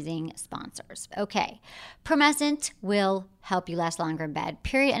 amazing sponsors. Okay, Promescent will help you last longer in bed.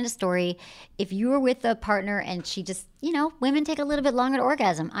 Period. End of story. If you were with a partner and she just, women take a little bit longer to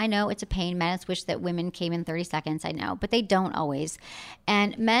orgasm. I know it's a pain. Men wish that women came in 30 seconds. I know, but they don't always.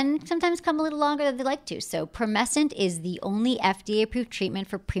 And men sometimes come a little longer than they like to. So Promescent is the only FDA-approved treatment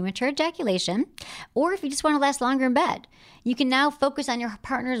for premature ejaculation, or if you just want to last longer in bed. You can now focus on your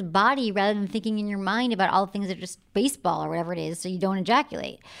partner's body rather than thinking in your mind about all the things that are just baseball or whatever it is, so you don't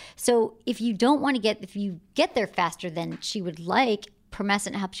ejaculate. So if you get there faster than she would like,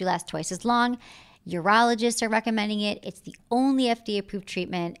 Promescent helps you last twice as long. Urologists are recommending it. It's the only FDA-approved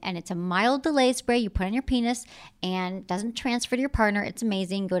treatment, and it's a mild delay spray you put on your penis and doesn't transfer to your partner. It's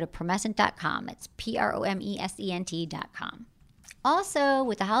amazing. Go to promescent.com. It's promescent.com. Also,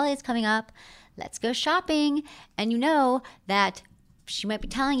 with the holidays coming up, let's go shopping. And you know that she might be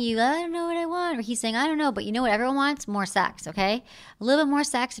telling you, I don't know what I want. Or he's saying, I don't know. But you know what everyone wants? More sex, okay? A little bit more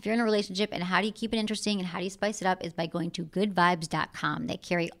sex if you're in a relationship. And how do you keep it interesting and how do you spice it up is by going to goodvibes.com. They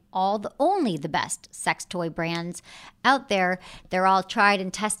carry only the best sex toy brands out there. They're all tried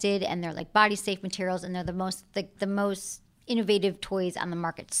and tested, and they're like body safe materials, and they're the most innovative toys on the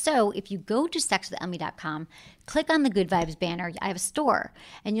market. So if you go to sexwithemily.com, click on the Good Vibes banner. I have a store,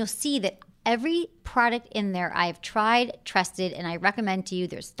 and you'll see that every product in there I have tried, trusted, and I recommend to you.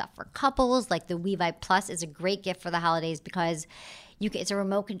 There's stuff for couples, like the WeVibe Plus is a great gift for the holidays because it's a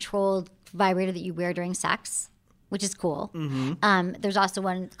remote-controlled vibrator that you wear during sex, which is cool. Mm-hmm. There's also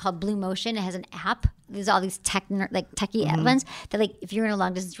one called Blue Motion. It has an app. There's all these techie ones that, like, if you're in a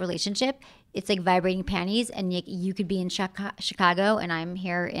long-distance relationship, it's like vibrating panties, and you could be in Chicago, and I'm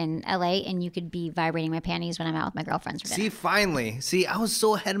here in LA, and you could be vibrating my panties when I'm out with my girlfriends for dinner. See, finally. I was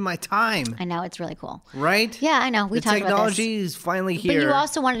so ahead of my time. I know, it's really cool. Right? Yeah, I know. We talked about this. The technology is finally here. But you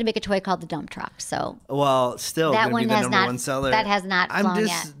also wanted to make a toy called the Dump Truck, so. Well, still, that one be the has number not, one seller. That has not flown I'm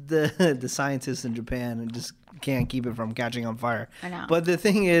yet. just the scientists in Japan and just can't keep it from catching on fire. I know. But the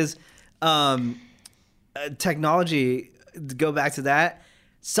thing is, technology, to go back to that,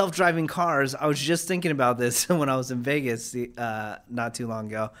 self-driving cars. I was just thinking about this when I was in Vegas not too long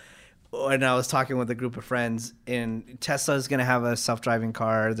ago, and I was talking with a group of friends. And Tesla's going to have a self-driving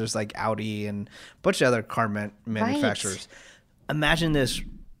car. There's like Audi and a bunch of other car manufacturers. Right. Imagine this: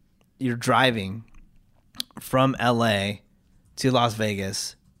 you're driving from LA to Las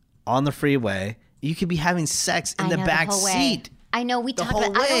Vegas on the freeway. You could be having sex in the back seat. I know. We talked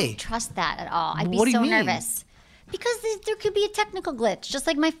about. I don't trust that at all. I'd be so nervous. Because there could be a technical glitch, just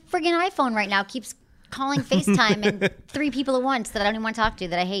like my friggin' iPhone right now keeps calling FaceTime and 3 people at once that I don't even want to talk to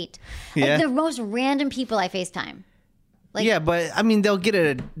that I hate. Yeah. Like the most random people I FaceTime. Like, yeah, but I mean they'll get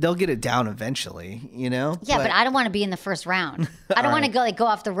it down eventually, Yeah, but I don't want to be in the first round. I don't want to go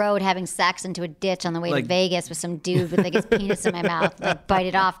off the road having sex into a ditch on the way to Vegas with some dude with his penis in my mouth, bite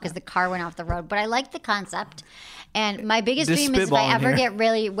it off because the car went off the road. But I like the concept. And my biggest dream is if I ever get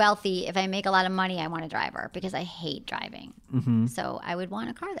really wealthy, if I make a lot of money, I want a driver because I hate driving. Mm-hmm. So I would want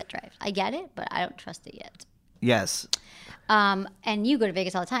a car that drives. I get it, but I don't trust it yet. Yes. And you go to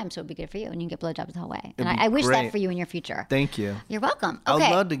Vegas all the time, so it'd be good for you, and you can get blowjobs the whole way. And I wish that for you in your future. Thank you. You're welcome. Okay.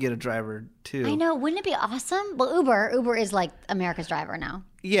 I'd love to get a driver too. I know. Wouldn't it be awesome? Well, Uber is like America's driver now.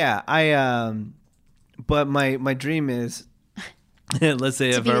 Yeah, but my dream is, let's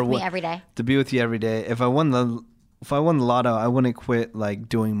say to be with me every day. To be with you every day. If I won the lotto, I wouldn't quit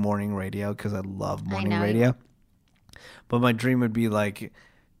doing morning radio because I love morning radio. But my dream would be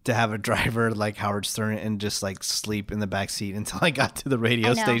to have a driver like Howard Stern and just sleep in the back seat until I got to the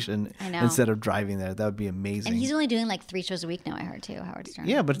radio station instead of driving there. That would be amazing. And he's only doing 3 shows a week now, I heard too, Howard Stern.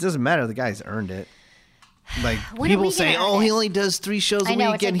 Yeah, but it doesn't matter. The guy's earned it. People say, he only does 3 shows a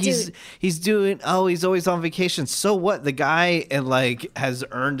week and he's always on vacation. So what? The guy has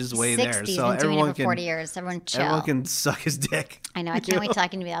earned his way there. So been doing it for 40 years. Everyone chill. Everyone can suck his dick. I know. I can't wait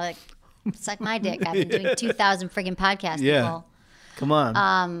talking to me. Suck my dick. I've been doing 2,000 friggin' podcasts. Yeah. People. Come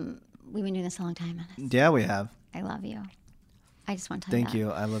on. We've been doing this a long time, Menace. Yeah, we have. I love you. I just want to tell you. Thank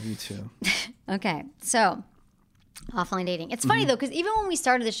you. I love you too. Okay. So, offline dating. It's funny though, because even when we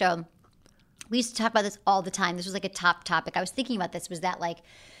started the show, we used to talk about this all the time. This was a top topic. I was thinking about this. Was that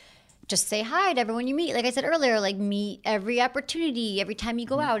just say hi to everyone you meet. Like I said earlier, like meet every opportunity. Every time you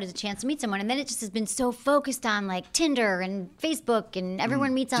go out is a chance to meet someone. And then it just has been so focused on like Tinder and Facebook and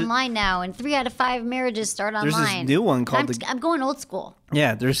everyone meets online now. And 3 out of 5 marriages start online. There's this new one called I'm going old school.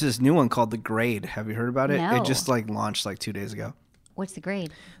 Yeah, there's this new one called The Grade. Have you heard about it? No. It just like launched like 2 days ago. What's the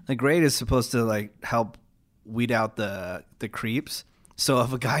grade? The Grade is supposed to like help weed out the creeps. So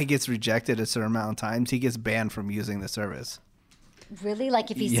if a guy gets rejected a certain amount of times, he gets banned from using the service. Really? Like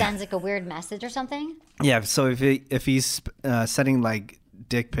if he sends like a weird message or something? Yeah. So if he's sending like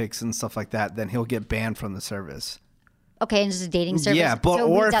dick pics and stuff like that, then he'll get banned from the service. Okay, and just a dating service. Yeah, but So it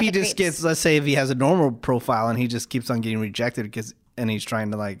or weeds if out he the just creeps. gets, let's say, if he has a normal profile and he just keeps on getting rejected and he's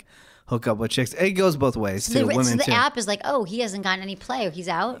trying to like hook up with chicks. It goes both ways too. Women so the too. app is like, oh, he hasn't gotten any play, or he's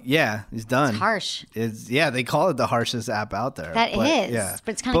out. Yeah, he's done. It's harsh. They call it the harshest app out there. That is, yeah.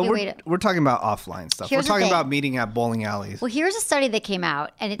 but it's kind of a good we're, way to. We're talking about offline stuff. Here's We're the talking thing. about meeting at bowling alleys. Well, here's a study that came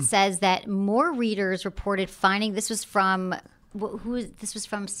out, and it says that more readers reported finding. This was from This was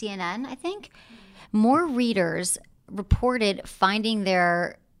from CNN, I think. More readers reported finding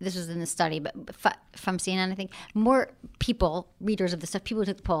their. This was in the study, but from CNN, I think. More people, readers of the stuff, people who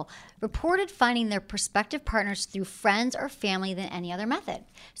took the poll, reported finding their prospective partners through friends or family than any other method.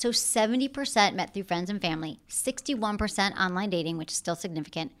 So 70% met through friends and family, 61% online dating, which is still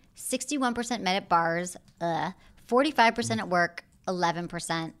significant, 61% met at bars, 45% at work,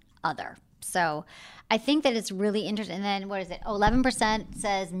 11% other. So I think that it's really interesting. And then what is it? 11%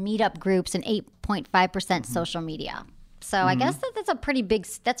 says meetup groups and 8.5% social media. So I guess that's a pretty big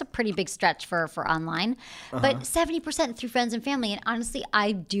stretch for online, but 70% through friends and family. And honestly,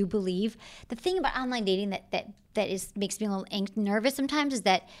 I do believe the thing about online dating that makes me a little nervous sometimes is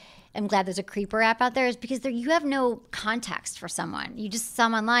that I'm glad there's a creeper app out there is because you have no context for someone. You just saw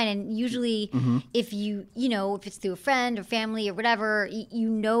them online, and usually if if it's through a friend or family or whatever, you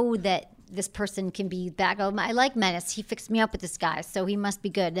know that this person can be back. Oh, I like Menace. He fixed me up with this guy, so he must be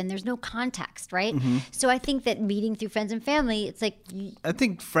good. And there's no context, right? So I think that meeting through friends and family, it's like. I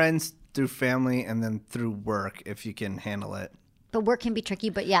think friends through family and then through work, if you can handle it. But work can be tricky.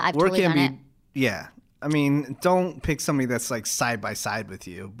 But yeah, I've Work totally can done be, it. yeah. I mean, don't pick somebody that's like side by side with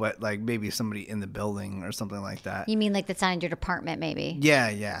you, but like maybe somebody in the building or something like that. You mean like that's not in your department, maybe? Yeah,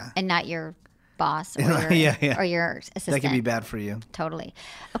 yeah. And not your boss or your, Yeah. or your assistant. That can be bad for you. Totally.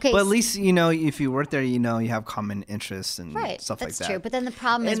 Okay. But at least, if you work there, you have common interests and stuff like that. That's true. But then the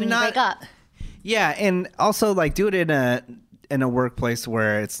problem is And when you break up. Yeah, and also like do it in a workplace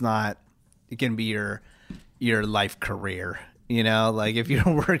where it's not going to be your life career. Like if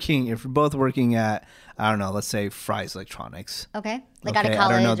you're both working at, I don't know, let's say Fry's Electronics. Okay. Like out of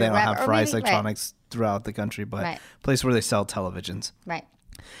college. I don't know, they or don't have wherever, Fry's maybe, Electronics throughout the country, but a place where they sell televisions. Right.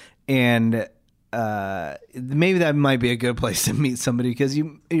 And maybe that might be a good place to meet somebody because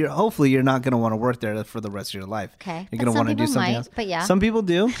hopefully you're not going to want to work there for the rest of your life. Okay. You're going to want to do something else. But yeah. Some people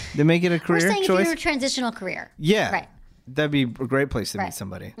do. They make it a career We're saying choice. if you're in a transitional career. Yeah. Right. That'd be a great place to meet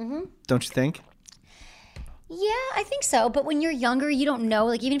somebody. Mm-hmm. Don't you think? Yeah, I think so. But when you're younger, you don't know.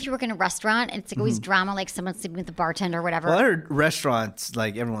 Like, even if you work in a restaurant, and it's like always drama, like someone's sleeping with the bartender or whatever. Well, I heard restaurants,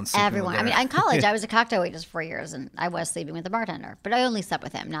 like everyone's sleeping Everyone. with I mean, in college, I was a cocktail waitress for 4 years, and I was sleeping with the bartender. But I only slept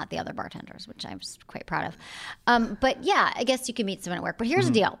with him, not the other bartenders, which I was quite proud of. But yeah, I guess you can meet someone at work. But here's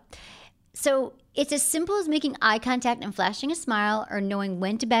the deal. So it's as simple as making eye contact and flashing a smile, or knowing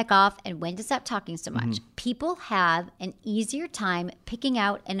when to back off and when to stop talking so much. People have an easier time picking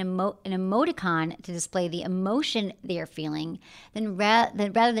out an emoticon to display the emotion they are feeling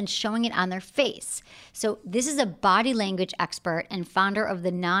rather than showing it on their face. So this is a body language expert and founder of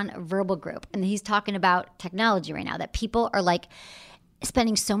the nonverbal group. And he's talking about technology right now, that people are like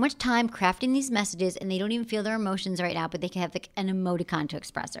spending so much time crafting these messages and they don't even feel their emotions right now, but they can have like an emoticon to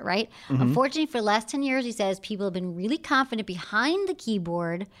express it, right? Unfortunately, for the last 10 years, he says, people have been really confident behind the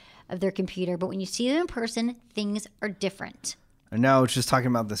keyboard of their computer, but when you see them in person, things are different. No, I was just talking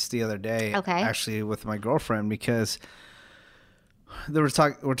about this the other day, Okay. actually, with my girlfriend, because we're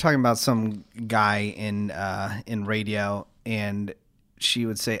talking about some guy in radio, and she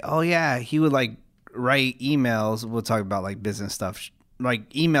would say, "Oh yeah, he would like write emails." We'll talk about like business stuff, like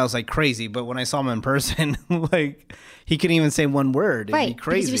emails like crazy. But when I saw him in person, like he couldn't even say one word. It'd be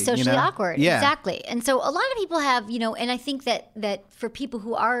crazy. Because he was socially awkward. Yeah. Exactly. And so a lot of people have, and I think that for people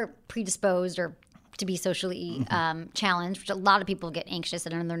who are predisposed or to be socially challenged, which a lot of people get anxious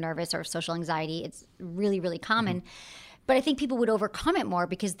and they're nervous or social anxiety, it's really, really common. But I think people would overcome it more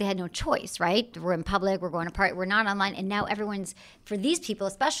because they had no choice, right? We're in public, we're going to party, we're not online. And now for these people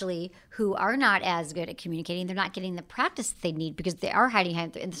especially, who are not as good at communicating, they're not getting the practice that they need because they are hiding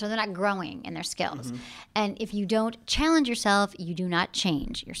behind, and so they're not growing in their skills. And if you don't challenge yourself, you do not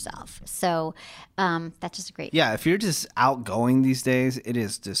change yourself. So that's just great. Yeah, if you're just outgoing these days, it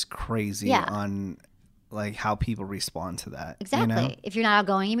is just crazy on like how people respond to that. Exactly. You know? If you're not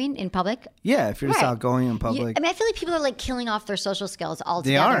outgoing, you mean in public? Yeah, if you're just outgoing in public. I feel like people are like killing off their social skills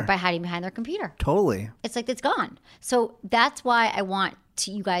altogether by hiding behind their computer. Totally. It's like it's gone. So that's why I want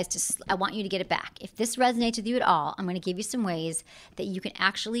you to get it back. If this resonates with you at all, I'm going to give you some ways that you can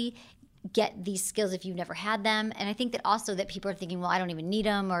actually get these skills if you've never had them. And I think that also that people are thinking, well, I don't even need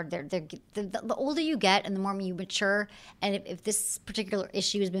them, or the older you get and the more you mature, and if this particular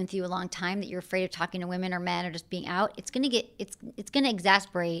issue has been with you a long time, that you're afraid of talking to women or men or just being out, it's going to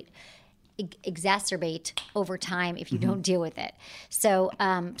exacerbate over time if you don't deal with it. So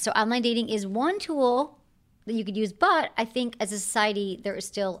online dating is one tool that you could use, but I think as a society there is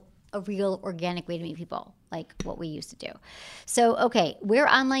still a real organic way to meet people, like what we used to do. So, okay, where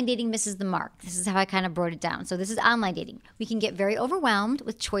online dating misses the mark. This is how I kind of brought it down. So this is online dating. We can get very overwhelmed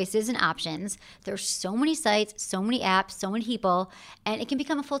with choices and options. There's so many sites, so many apps, so many people, and it can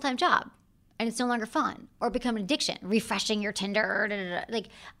become a full-time job. And it's no longer fun, or become an addiction, refreshing your Tinder. Like,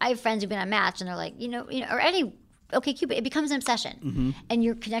 I have friends who've been on Match, and they're like, or any OkCupid, it becomes an obsession. And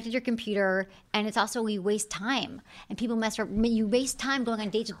you're connected to your computer, and it's also, we waste time. And people you waste time going on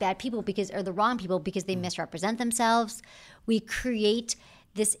dates with bad people or the wrong people because they misrepresent themselves. We create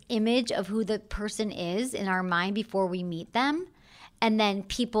this image of who the person is in our mind before we meet them. And then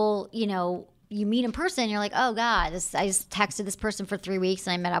people, you meet in person, you're like, oh God, I just texted this person for 3 weeks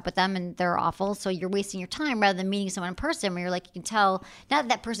and I met up with them and they're awful. So you're wasting your time rather than meeting someone in person where you're like, you can tell, not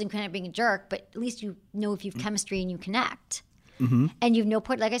that person couldn't end up being a jerk, but at least you know if you have chemistry and you connect. And you've no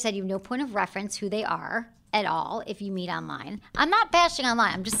point, like I said, you have no point of reference who they are at all if you meet online. I'm not bashing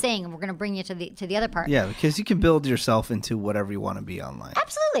online. I'm just saying we're going to bring you to the other part. Yeah, because you can build yourself into whatever you want to be online.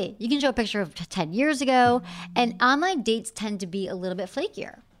 Absolutely. You can show a picture of 10 years ago, and online dates tend to be a little bit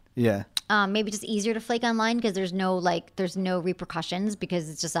flakier. Yeah. Maybe just easier to flake online because there's no repercussions because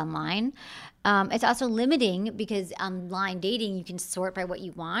it's just online. It's also limiting because online dating, you can sort by what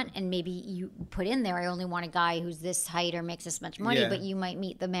you want, and maybe you put in there, I only want a guy who's this height or makes this much money, but you might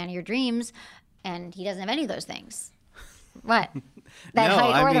meet the man of your dreams and he doesn't have any of those things. What?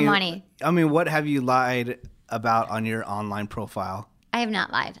 Height or the money. I mean, what have you lied about on your online profile? I have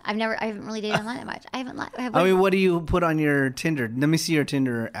not lied. I haven't really dated online that much. I haven't lied. What do you put on your Tinder? Let me see your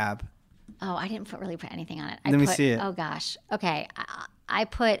Tinder app. Oh, I didn't really put anything on it. Let me see it. Oh gosh. Okay. I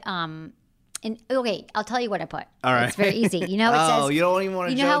put okay, I'll tell you what I put. All right. It's very easy. You know how it says, you don't even want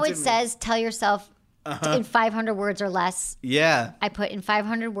to. You know how it says tell yourself in 500 words or less? Yeah. I put in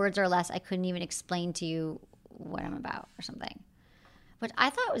 500 words or less. I couldn't even explain to you what I'm about or something. Which I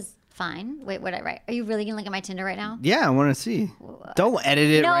thought was fine. Wait, what did I write? Are you really going to look at my Tinder right now? Yeah, I want to see. Don't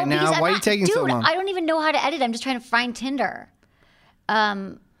edit it right now. Why are you taking so long? I don't even know how to edit. I'm just trying to find Tinder.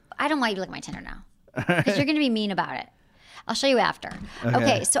 I don't want you to look at my Tinder now because you're going to be mean about it. I'll show you after.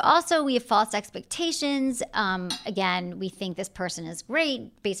 Okay, so also we have false expectations. Again, we think this person is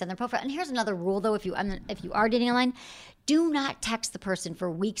great based on their profile. And here's another rule, though, if you are dating online, do not text the person for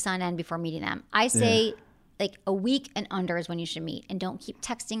weeks on end before meeting them. I say like a week and under is when you should meet, and don't keep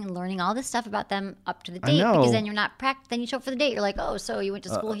texting and learning all this stuff about them up to the date because then you're not then you show up for the date. You're like, oh, so you went to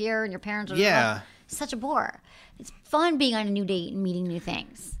school here and your parents are such a bore. It's fun being on a new date and meeting new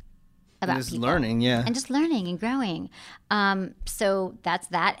things. About just people. Learning, yeah. And just learning and growing. So that's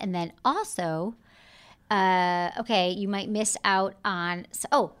that. And then also, you might miss out on,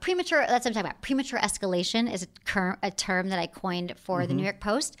 premature, that's what I'm talking about. Premature escalation is a term that I coined for the New York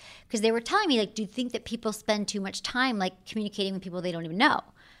Post because they were telling me, like, do you think that people spend too much time, like, communicating with people they don't even know?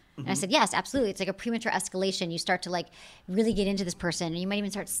 And I said, yes, absolutely. It's like a premature escalation. You start to like really get into this person, and you might even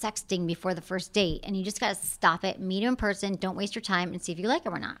start sexting before the first date. And you just got to stop it, meet him in person, don't waste your time, and see if you like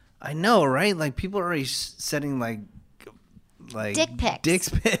him or not. I know, right? Like people are already sending like dick pics. Dick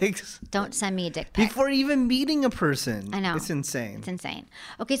pics. Don't send me a dick pic. Before even meeting a person. I know. It's insane. It's insane.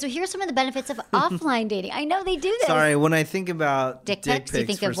 Okay, so here's some of the benefits of offline dating. I know they do this. Sorry, when I think about dick pics, you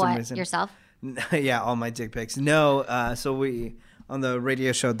think of what? Yourself? Yeah, all my dick pics. No, so we... On the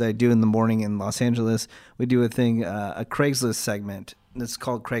radio show that I do in the morning in Los Angeles, we do a thing, a Craigslist segment. It's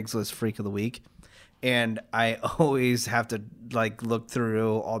called Craigslist Freak of the Week. And I always have to like look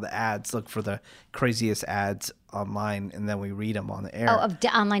through all the ads, look for the craziest ads online, and then we read them on the air. Oh, of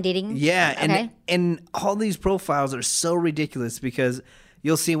online dating? Yeah, okay. and all these profiles are so ridiculous because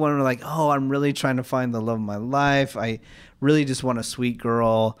you'll see one like, oh, I'm really trying to find the love of my life. I really just want a sweet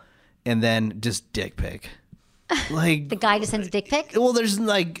girl, and then just dick pic. Like The guy just sends a dick pic? well, there's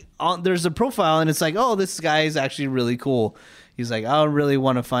there's a profile, and it's like, oh, this guy is actually really cool. He's like, I really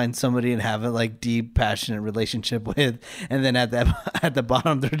want to find somebody and have a like deep, passionate relationship with, and then at the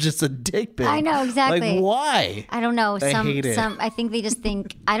bottom, they're just a dick pic. I know, exactly. Like, why? I don't know. I hate it. I think they just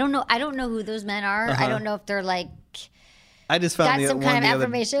think, I don't know who those men are. I don't know if they're like, I just found got some kind of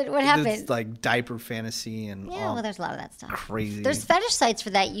affirmation. What happened? It's like diper fantasy and yeah, well, there's a lot of that stuff. crazy. There's fetish sites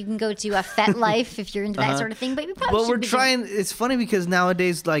for that. You can go to a FetLife if you're into that sort of thing. But we probably we're trying. It's funny because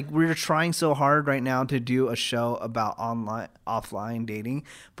nowadays, like, we're trying so hard right now to do a show about offline dating,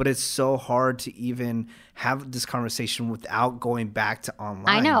 but it's so hard to even have this conversation without going back to online.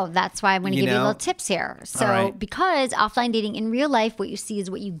 I know. That's why I'm going to give you little tips here. So because offline dating in real life, what you see is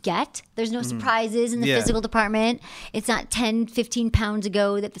what you get. There's no surprises in the physical department. It's not 10, 15 pounds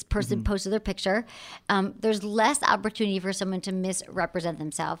ago that this person posted their picture. There's less opportunity for someone to misrepresent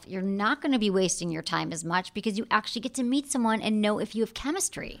themselves. You're not going to be wasting your time as much because you actually get to meet someone and know if you have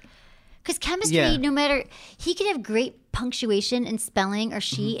chemistry. Because chemistry, no matter, he could have great punctuation and spelling, or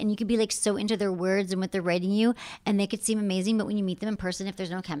she, and you could be like so into their words and what they're writing you, and they could seem amazing. But when you meet them in person, if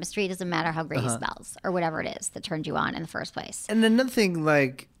there's no chemistry, it doesn't matter how great he spells or whatever it is that turned you on in the first place. And another thing,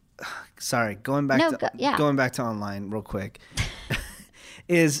 like, sorry, going back to online real quick,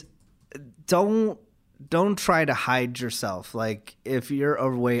 is don't try to hide yourself. Like, if you're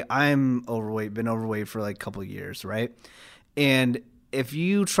overweight, I'm overweight, been overweight for like a couple of years, right? And if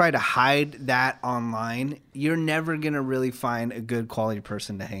you try to hide that online, you're never going to really find a good quality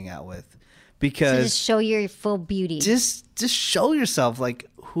person to hang out with. Because so just show your full beauty. Just show yourself. Like,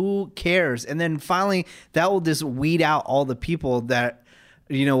 who cares? And then finally, that will just weed out all the people that,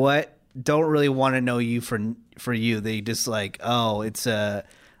 you know what, don't really want to know you for you. They just like, oh, it's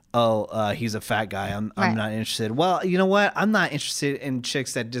he's a fat guy. I'm not interested. Well, you know what? I'm not interested in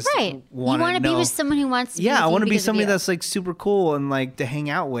chicks that just want to be with someone who wants to be with you. I want to be somebody that's like super cool and like to hang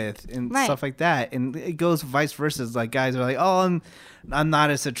out with and stuff like that. And it goes vice versa. It's like guys are like, oh, I'm not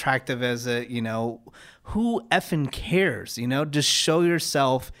as attractive as who effing cares? Just show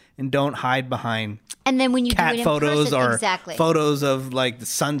yourself and don't hide behind. And then when you cat do it in photos person, or photos of like the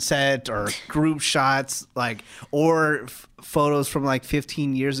sunset or group shots, like or photos from like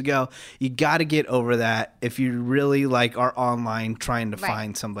 15 years ago, you got to get over that if you really like are online trying to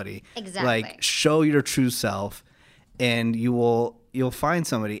find somebody. Exactly. Like show your true self, and you'll find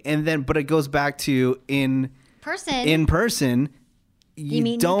somebody. And then, but it goes back to in person. You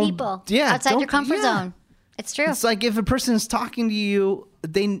meet new people. Yeah, outside your comfort zone. It's true. It's like if a person is talking to you,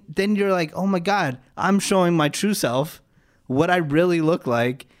 then you're like, oh my God, I'm showing my true self, what I really look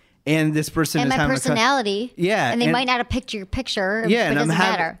like, and this person and is my having personality. And they might not have picked your picture. Yeah, but it doesn't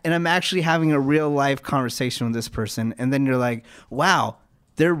matter. And I'm actually having a real life conversation with this person, and then you're like, wow,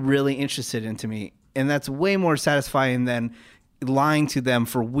 they're really interested into me, and that's way more satisfying than lying to them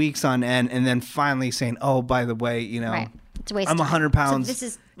for weeks on end, and then finally saying, oh, by the way, It's a waste I'm 100 pounds so this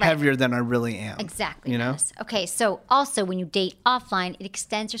is, heavier than I really am. Exactly. Yes. Okay, so also when you date offline, it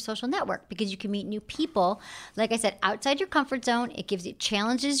extends your social network because you can meet new people. Like I said, outside your comfort zone, it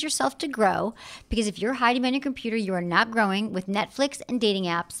challenges yourself to grow, because if you're hiding behind your computer, you are not growing. With Netflix and dating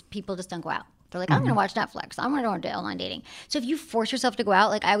apps, people just don't go out. They're like, I'm going to watch Netflix. I'm going to do online dating. So if you force yourself to go out,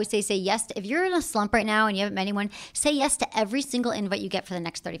 like I always say yes. If you're in a slump right now and you haven't met anyone, say yes to every single invite you get for the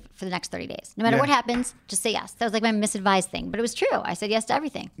next 30 days. No matter what happens, just say yes. That was like my misadvised thing, but it was true. I said yes to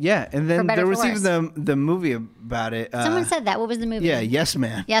everything. Yeah, and then there was even the movie about it. Someone said that. What was the movie? Yeah, Yes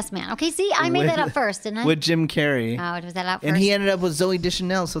Man. Yes Man. Okay, see, I made that up first, didn't I? With Jim Carrey. Oh, was that out first? And he ended up with Zooey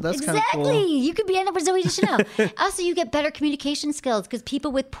Deschanel, so that's kind of cool. Exactly. You could end up with Zooey Deschanel. Also, you get better communication skills because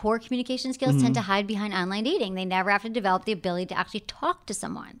people with poor communication skills tend to hide behind online dating. They never have to develop the ability to actually talk to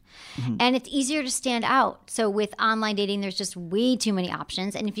someone. And it's easier to stand out. So with online dating, there's just way too many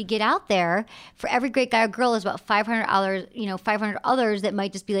options. And if you get out there, for every great guy or girl, there's about 500 others that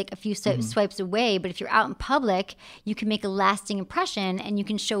might just be like a few swipes away. But if you're out in public, you can make a lasting impression and you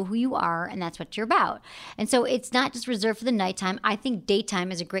can show who you are, and that's what you're about. And so it's not just reserved for the nighttime. I think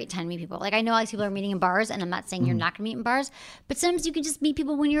daytime is a great time to meet people. Like I know all these people are meeting in bars, and I'm not saying you're not going to meet in bars, but sometimes you can just meet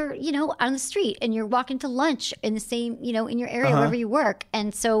people when you're, on the street and you're walking to lunch in the same, in your area, wherever you work.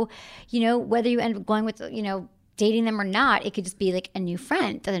 And so, whether you end up going with, dating them or not, it could just be like a new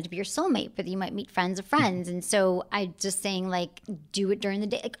friend. It doesn't have to be your soulmate, but you might meet friends of friends. And so I just saying, like, do it during the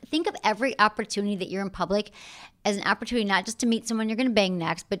day. Like, think of every opportunity that you're in public as an opportunity, not just to meet someone you're going to bang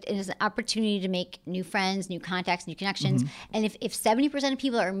next, but as an opportunity to make new friends, new contacts, new connections. And if 70% of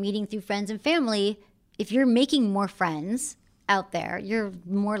people are meeting through friends and family, if you're making more friends out there, you're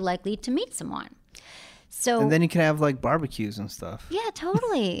more likely to meet someone. So, And then you can have like barbecues and stuff. yeah,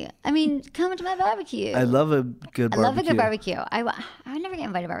 totally. I mean, come to my barbecue. I love a good barbecue. I love a good barbecue. I would never get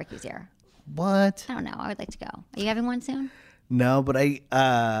invited to barbecues here. What? I don't know. I would like to go. Are you having one soon? No, but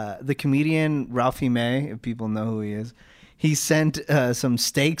the comedian Ralphie May, if people know who he is, he sent some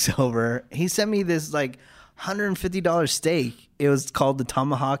steaks over. He sent me this like $150 steak. It was called the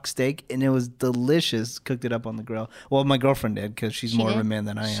tomahawk steak, and it was delicious. Cooked it up on the grill. Well, my girlfriend did because she's more of a man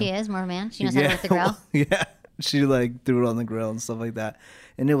than I am. She is more of a man. She knows how to work the grill. Yeah, she like threw it on the grill and stuff like that,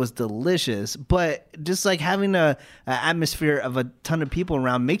 and it was delicious. But just like having a atmosphere of a ton of people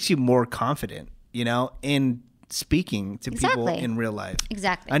around makes you more confident, in speaking to people in real life.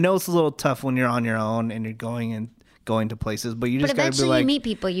 Exactly. I know it's a little tough when you're on your own and you're going to places, but you just gotta be eventually like, you meet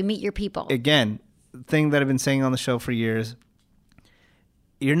people. You meet your people. Again, thing that I've been saying on the show for years.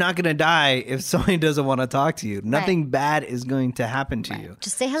 You're not going to die if somebody doesn't want to talk to you. Nothing bad is going to happen to you.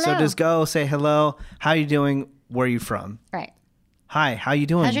 Just say hello. So just go say hello. How you doing? Where are you from? Right. Hi, how you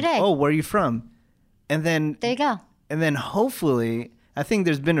doing? How's your day? Oh, where are you from? And then there you go. And then hopefully, I think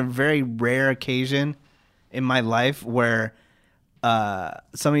there's been a very rare occasion in my life where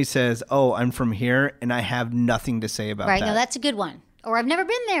somebody says, "Oh, I'm from here," and I have nothing to say about that. Right. No, that's a good one. Or I've never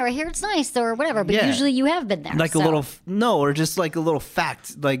been there. I hear it's nice, or whatever. But usually you have been there. Like a little, or just like a little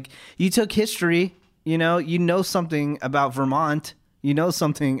fact. Like you took history, you know something about Vermont, you know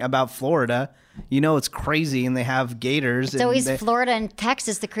something about Florida, it's crazy and they have gators. It's always Florida and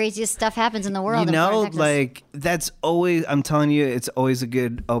Texas. The craziest stuff happens in the world. Like that's always, I'm telling you, it's always a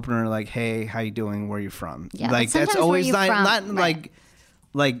good opener. Like, hey, how you doing? Where you from? Yeah, like that's always not right.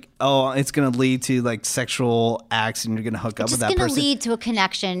 like, oh, it's going to lead to like sexual acts and you're going to hook up with that person. It's going to lead to a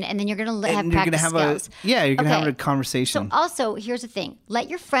connection and then you're going to have practice skills. You're going to have a conversation. So also, here's the thing. Let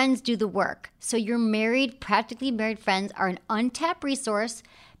your friends do the work. So your practically married friends are an untapped resource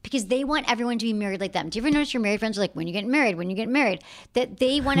because they want everyone to be married like them. Do you ever notice your married friends are like, when you get married, that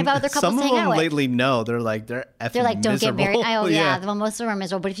they want to have other couples to hang out with? Some of them lately know. They're like, they're like, don't miserable. get married. Oh, yeah. Well, most of them are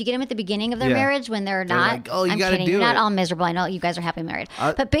miserable. But if you get them at the beginning of their marriage when they're not, like, oh, you I'm gotta kidding. do You're not it. all miserable. I know you guys are happily married.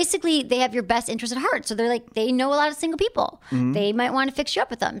 But basically, they have your best interest at heart. So they're like, they know a lot of single people. Mm-hmm. They might want to fix you up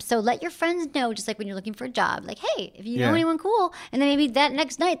with them. So let your friends know, just like when you're looking for a job, like, hey, if you know anyone cool, and then maybe that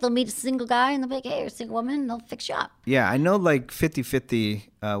next night they'll meet a single guy and they'll be like, hey, you're a single woman, and they'll fix you up. Yeah, I know like 50-50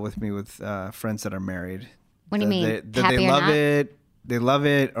 with friends that are married. What do you mean? They love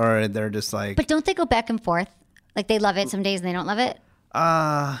it, or they're just like. But don't they go back and forth? Like they love it some days and they don't love it?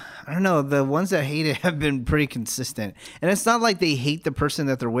 I don't know. The ones that hate it have been pretty consistent. And it's not like they hate the person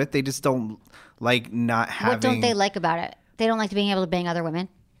that they're with. They just don't like not having. What don't they like about it? They don't like being able to bang other women?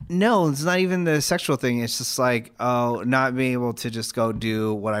 No, it's not even the sexual thing. It's just like, not being able to just go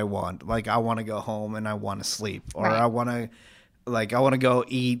do what I want. Like I want to go home and I want to sleep, or I want to go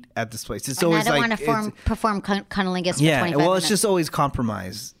eat at this place. It's always I don't want to perform cunnilingus for 25 minutes. Well, it's just always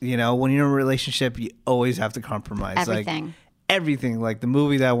compromise. When you're in a relationship, you always have to compromise. Everything. Like everything. Like the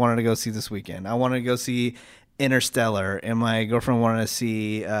movie that I wanted to go see this weekend. I wanted to go see Interstellar, and my girlfriend wanted to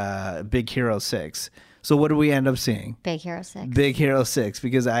see Big Hero 6. So what did we end up seeing? Big Hero 6. Big Hero 6,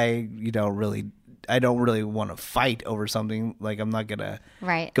 because I don't really want to fight over something. Like I'm not gonna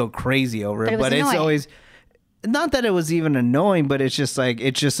go crazy over it. But it's always. Not that it was even annoying, but it's just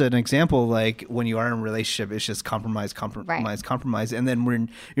an example. Like when you are in a relationship, it's just compromise. And then when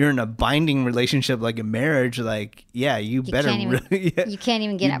you're in a binding relationship, like a marriage, like, you better you can't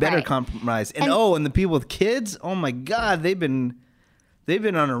even get it right. You better compromise. And the people with kids, oh my God, they've been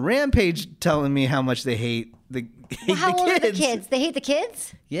on a rampage telling me how much they hate the kids. How old are the kids? They hate the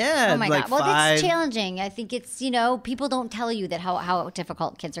kids? Yeah. Oh my God. Well, 5. that's challenging. I think it's, people don't tell you that how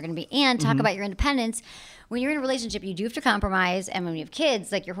difficult kids are going to be. And talk about your independence. When you're in a relationship, you do have to compromise. And when you have kids,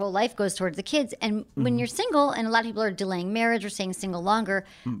 like your whole life goes towards the kids. And when you're single, and a lot of people are delaying marriage or staying single longer,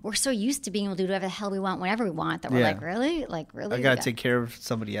 we're so used to being able to do whatever the hell we want whenever we want that we're like, really? Like, really? I got to take care of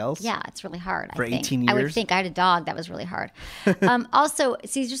somebody else? Yeah, it's really hard. For 18 years? I would think. I had a dog. That was really hard. Also,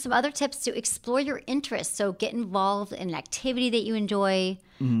 these are some other tips to explore your interests. So get involved in an activity that you enjoy.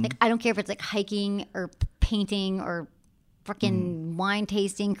 Like, I don't care if it's like hiking or painting or freaking wine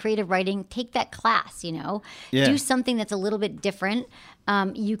tasting, creative writing. Take that class, do something that's a little bit different.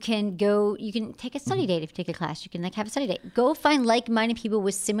 You can take a study date. If you take a class, you can have a study date. Go find like-minded people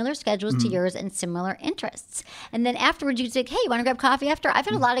with similar schedules to yours and similar interests. And then afterwards you can say, hey, you want to grab coffee after? I've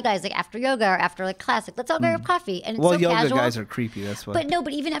had a lot of guys like after yoga or after like class, like, let's all grab coffee. And it's so yoga casual. Guys are creepy. That's what.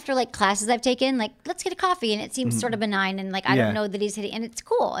 But even after like classes I've taken, like, let's get a coffee. And it seems sort of benign. And like, I don't know that he's hitting, and it's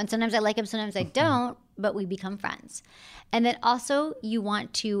cool. And sometimes I like him, sometimes I don't, but we become friends. And then also you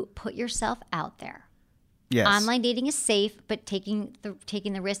want to put yourself out there. Yes. Online dating is safe, but taking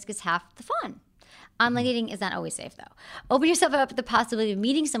the risk is half the fun. Online dating is not always safe, though. Open yourself up to the possibility of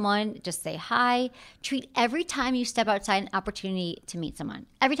meeting someone. Just say hi. Treat every time you step outside an opportunity to meet someone.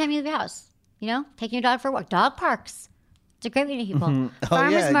 Every time you leave your house, taking your dog for a walk. Dog parks. It's a great way to meet people.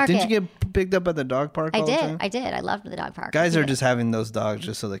 Farmers market. Didn't you get picked up at the dog park all the time? I did. I loved the dog park. Guys are just having those dogs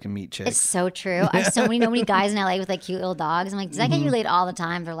just so they can meet chicks. It's so true. I have so many guys in LA with like cute little dogs. I'm like, does that get you laid all the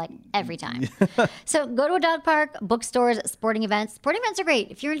time? They're like, every time. So go to a dog park, bookstores, sporting events. Sporting events are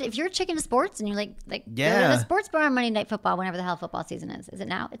great. If you're a chick into sports and you're like go to the sports bar on Monday Night Football, whenever the hell football season is. Is it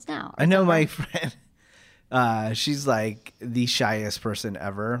now? It's now. I know my friend. She's like the shyest person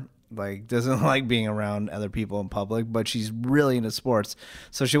ever. Like, doesn't like being around other people in public, but she's really into sports.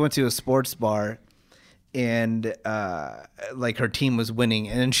 So she went to a sports bar, and like her team was winning,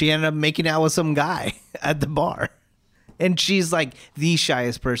 and she ended up making out with some guy at the bar. And she's like the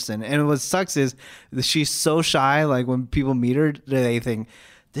shyest person. And what sucks is she's so shy. Like when people meet her, they think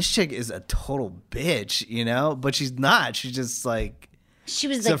this chick is a total bitch, But she's not. She's just like. She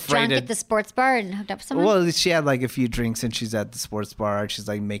was like drunk at the sports bar and hooked up with someone? Well, she had like a few drinks and she's at the sports bar. She's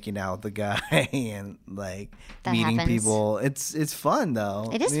like making out with the guy and like that meeting happens. people. It's fun though.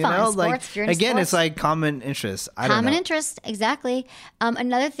 It is fun. Sports, like, if you're into again, sports. it's like common interest. Common interest, exactly.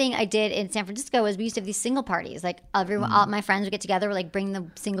 Another thing I did in San Francisco was we used to have these single parties. Like all my friends would get together, like bring the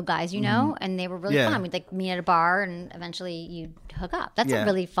single guys, and they were really fun. We'd like meet at a bar and eventually you'd hook up. That's a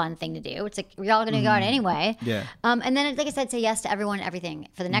really fun thing to do. It's like we're all going to go out anyway. Yeah. And then, like I said, say yes to everyone and everything.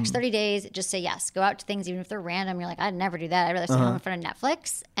 For the next 30 days, just say yes. Go out to things, even if they're random. You're like, I'd never do that. I'd rather sit home in front of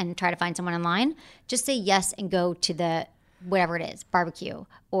Netflix and try to find someone online. Just say yes and go to the whatever it is, barbecue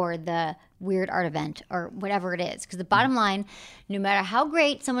or the weird art event or whatever it is. Because the bottom line, no matter how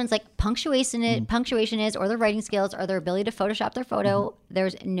great someone's like punctuation is or their writing skills or their ability to Photoshop their photo,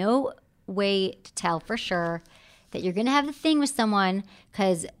 there's no way to tell for sure that you're going to have the thing with someone,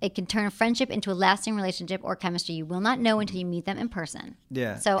 because it can turn a friendship into a lasting relationship or chemistry. You will not know until you meet them in person.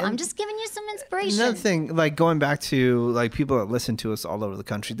 Yeah. So I'm just giving you some inspiration. Another thing, like going back to like people that listen to us all over the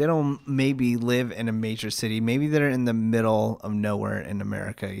country, they don't maybe live in a major city. Maybe they're in the middle of nowhere in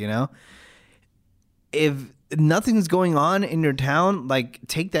America, If nothing's going on in your town, like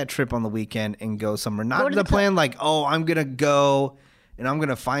take that trip on the weekend and go somewhere. Not the plan like, oh, I'm going to go and I'm going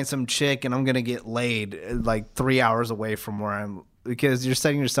to find some chick and I'm going to get laid like 3 hours away from where I'm, because you're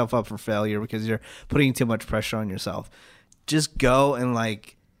setting yourself up for failure because you're putting too much pressure on yourself. Just go and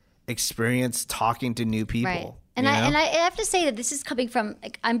like experience talking to new people. Right. And I have to say that this is coming from,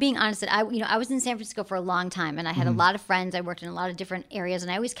 like, I'm being honest, that I was in San Francisco for a long time and I had a lot of friends. I worked in a lot of different areas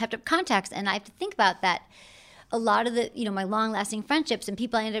and I always kept up contacts. And I have to think about that. A lot of the, my long-lasting friendships and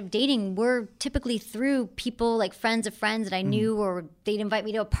people I ended up dating were typically through people like friends of friends that I knew, or they'd invite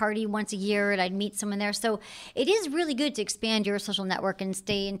me to a party once a year and I'd meet someone there. So it is really good to expand your social network and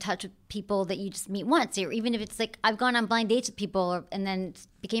stay in touch with people that you just meet once, or even if it's like I've gone on blind dates with people and then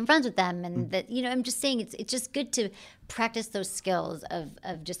became friends with them, and that I'm just saying it's just good to practice those skills of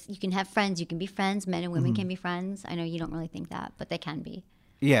just, you can have friends, you can be friends, men and women can be friends. I know you don't really think that, but they can be.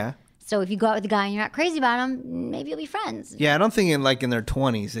 Yeah. So if you go out with a guy and you're not crazy about him, maybe you'll be friends. Yeah, I don't think in their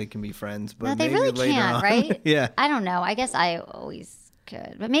 20s they can be friends, but no, they maybe really later can't, on. right? Yeah. I don't know. I guess I always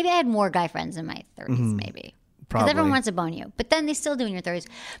could, but maybe I had more guy friends in my 30s, maybe. Because Probably. everyone wants to bone you, but then they still do in your 30s.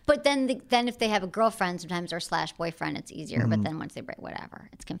 But then if they have a girlfriend sometimes or / boyfriend, it's easier. But then once they break, whatever,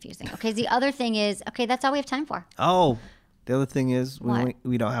 it's confusing. Okay, the other thing is, that's all we have time for. Oh, the other thing is What?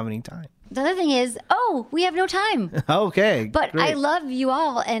 we don't have any time. The other thing is, we have no time. Okay. But great. I love you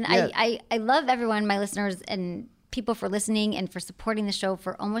all, and Yeah. I love everyone, my listeners, and people for listening and for supporting the show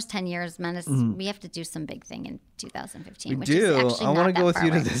for almost 10 years. Menace, we have to do some big thing in 2015. We which do. Is actually I want to go with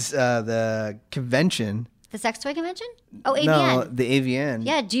you to this the convention. The sex toy convention? Oh, AVN. No, the AVN.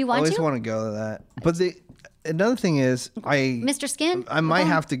 Yeah, do you want I always to? want to go to that. But another thing is, Mr. Skin? I might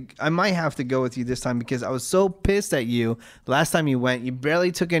have to go with you this time because I was so pissed at you last time you went. You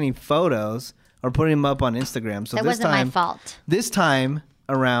barely took any photos or putting them up on Instagram. So That this wasn't time, my fault. This time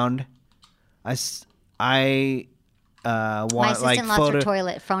around, I want My like assistant lost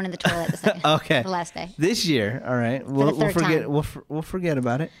her phone in the toilet the second, Okay. the last day. This year, all right, the we'll third forget. time. We'll forget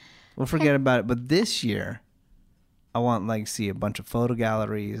about it. We'll forget about it. But this year, I want like see a bunch of photo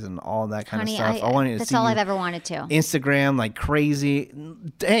galleries and all that kind Honey, of stuff. I want you to that's see all you I've ever wanted to. Instagram like crazy.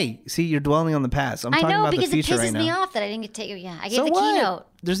 Hey, see, you're dwelling on the past. I'm I talking know, about the because it future pisses right me now. off that I didn't get to take you. Yeah, I gave So the what? keynote.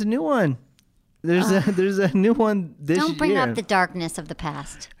 There's a new one. There's a new one this year. Don't bring up the darkness of the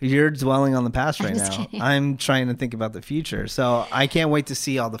past. You're dwelling on the past right just now. kidding. I'm trying to think about the future. So I can't wait to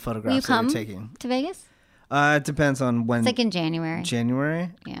see all the Will you photographs that come you're taking. to Vegas? It depends on when. It's like in January. January?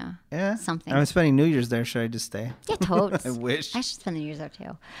 Yeah. Something. I'm spending New Year's there. Should I just stay? Yeah, totes. I wish. I should spend the New Year's there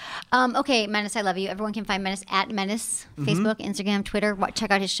too. Okay, Menace, I love you. Everyone can find Menace at Menace, Facebook, Instagram, Twitter.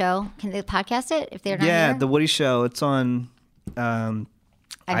 Check out his show. Can they podcast it if they're not here? Yeah, The Woody Show. It's on iTunes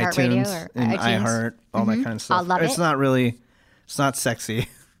and iHeart, all that kind of stuff. I love It's it. not really, it's not sexy.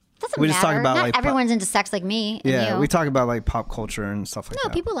 Doesn't We matter. just talk about not like everyone's into sex like me. And Yeah, you. we talk about like pop culture and stuff like No,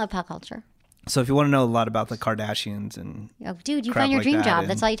 that. people love pop culture. So if you want to know a lot about the Kardashians and Oh, dude, you crap find your like dream that job. and-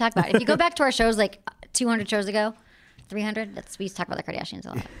 That's all you talk about. If you go back to our shows like 200 shows ago, 300, we used to talk about the Kardashians a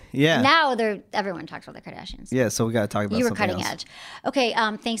lot. yeah, Now everyone talks about the Kardashians. yeah. So we got to talk about You were something cutting else. edge. Okay,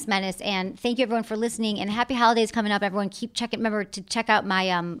 thanks, Menace, and thank you everyone for listening. And happy holidays coming up. Everyone, keep checking. Remember to check out my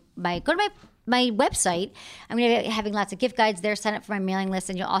go to my website. I'm going to be having lots of gift guides there. Sign up for my mailing list,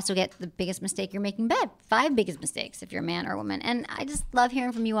 and you'll also get the biggest mistake you're making bed. 5 biggest mistakes if you're a man or a woman. And I just love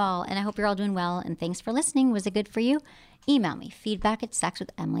hearing from you all, and I hope you're all doing well. And thanks for listening. Was it good for you? Email me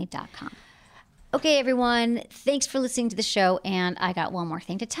feedback@sexwithemily.com. Okay, everyone, thanks for listening to the show. And I got one more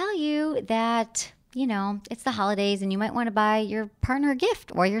thing to tell you that, it's the holidays and you might want to buy your partner a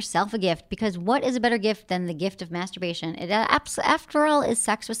gift or yourself a gift, because what is a better gift than the gift of masturbation? It, after all, is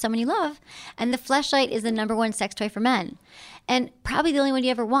sex with someone you love. And the fleshlight is the #1 sex toy for men. And probably the only one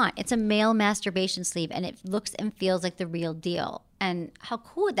you ever want. It's a male masturbation sleeve and it looks and feels like the real deal. And how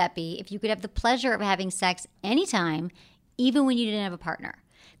cool would that be if you could have the pleasure of having sex anytime, even when you didn't have a partner?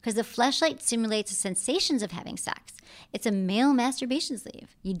 Because the fleshlight simulates the sensations of having sex. It's a male masturbation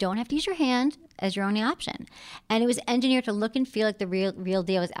sleeve. You don't have to use your hand as your only option. And it was engineered to look and feel like the real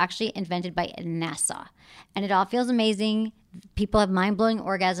deal. It was actually invented by NASA. And it all feels amazing. People have mind-blowing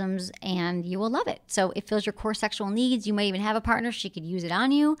orgasms, and you will love it. So it fills your core sexual needs. You might even have a partner. She could use it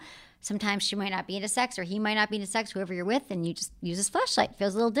on you. Sometimes she might not be into sex, or he might not be into sex, whoever you're with, and you just use this fleshlight. It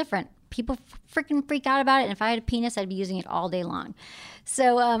feels a little different. People freaking freak out about it, and if I had a penis, I'd be using it all day long.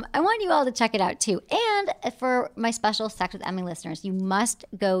 So I want you all to check it out too. And for my special Sex with Emily listeners, you must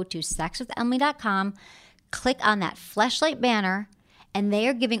go to sexwithemily.com, click on that fleshlight banner, and they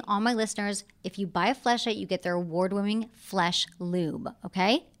are giving all my listeners, if you buy a fleshlight, you get their award-winning Flesh Lube,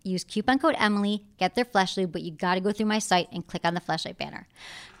 okay? Use coupon code Emily, get their Flesh Lube, but you got to go through my site and click on the fleshlight banner.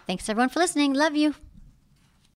 Thanks everyone for listening. Love you.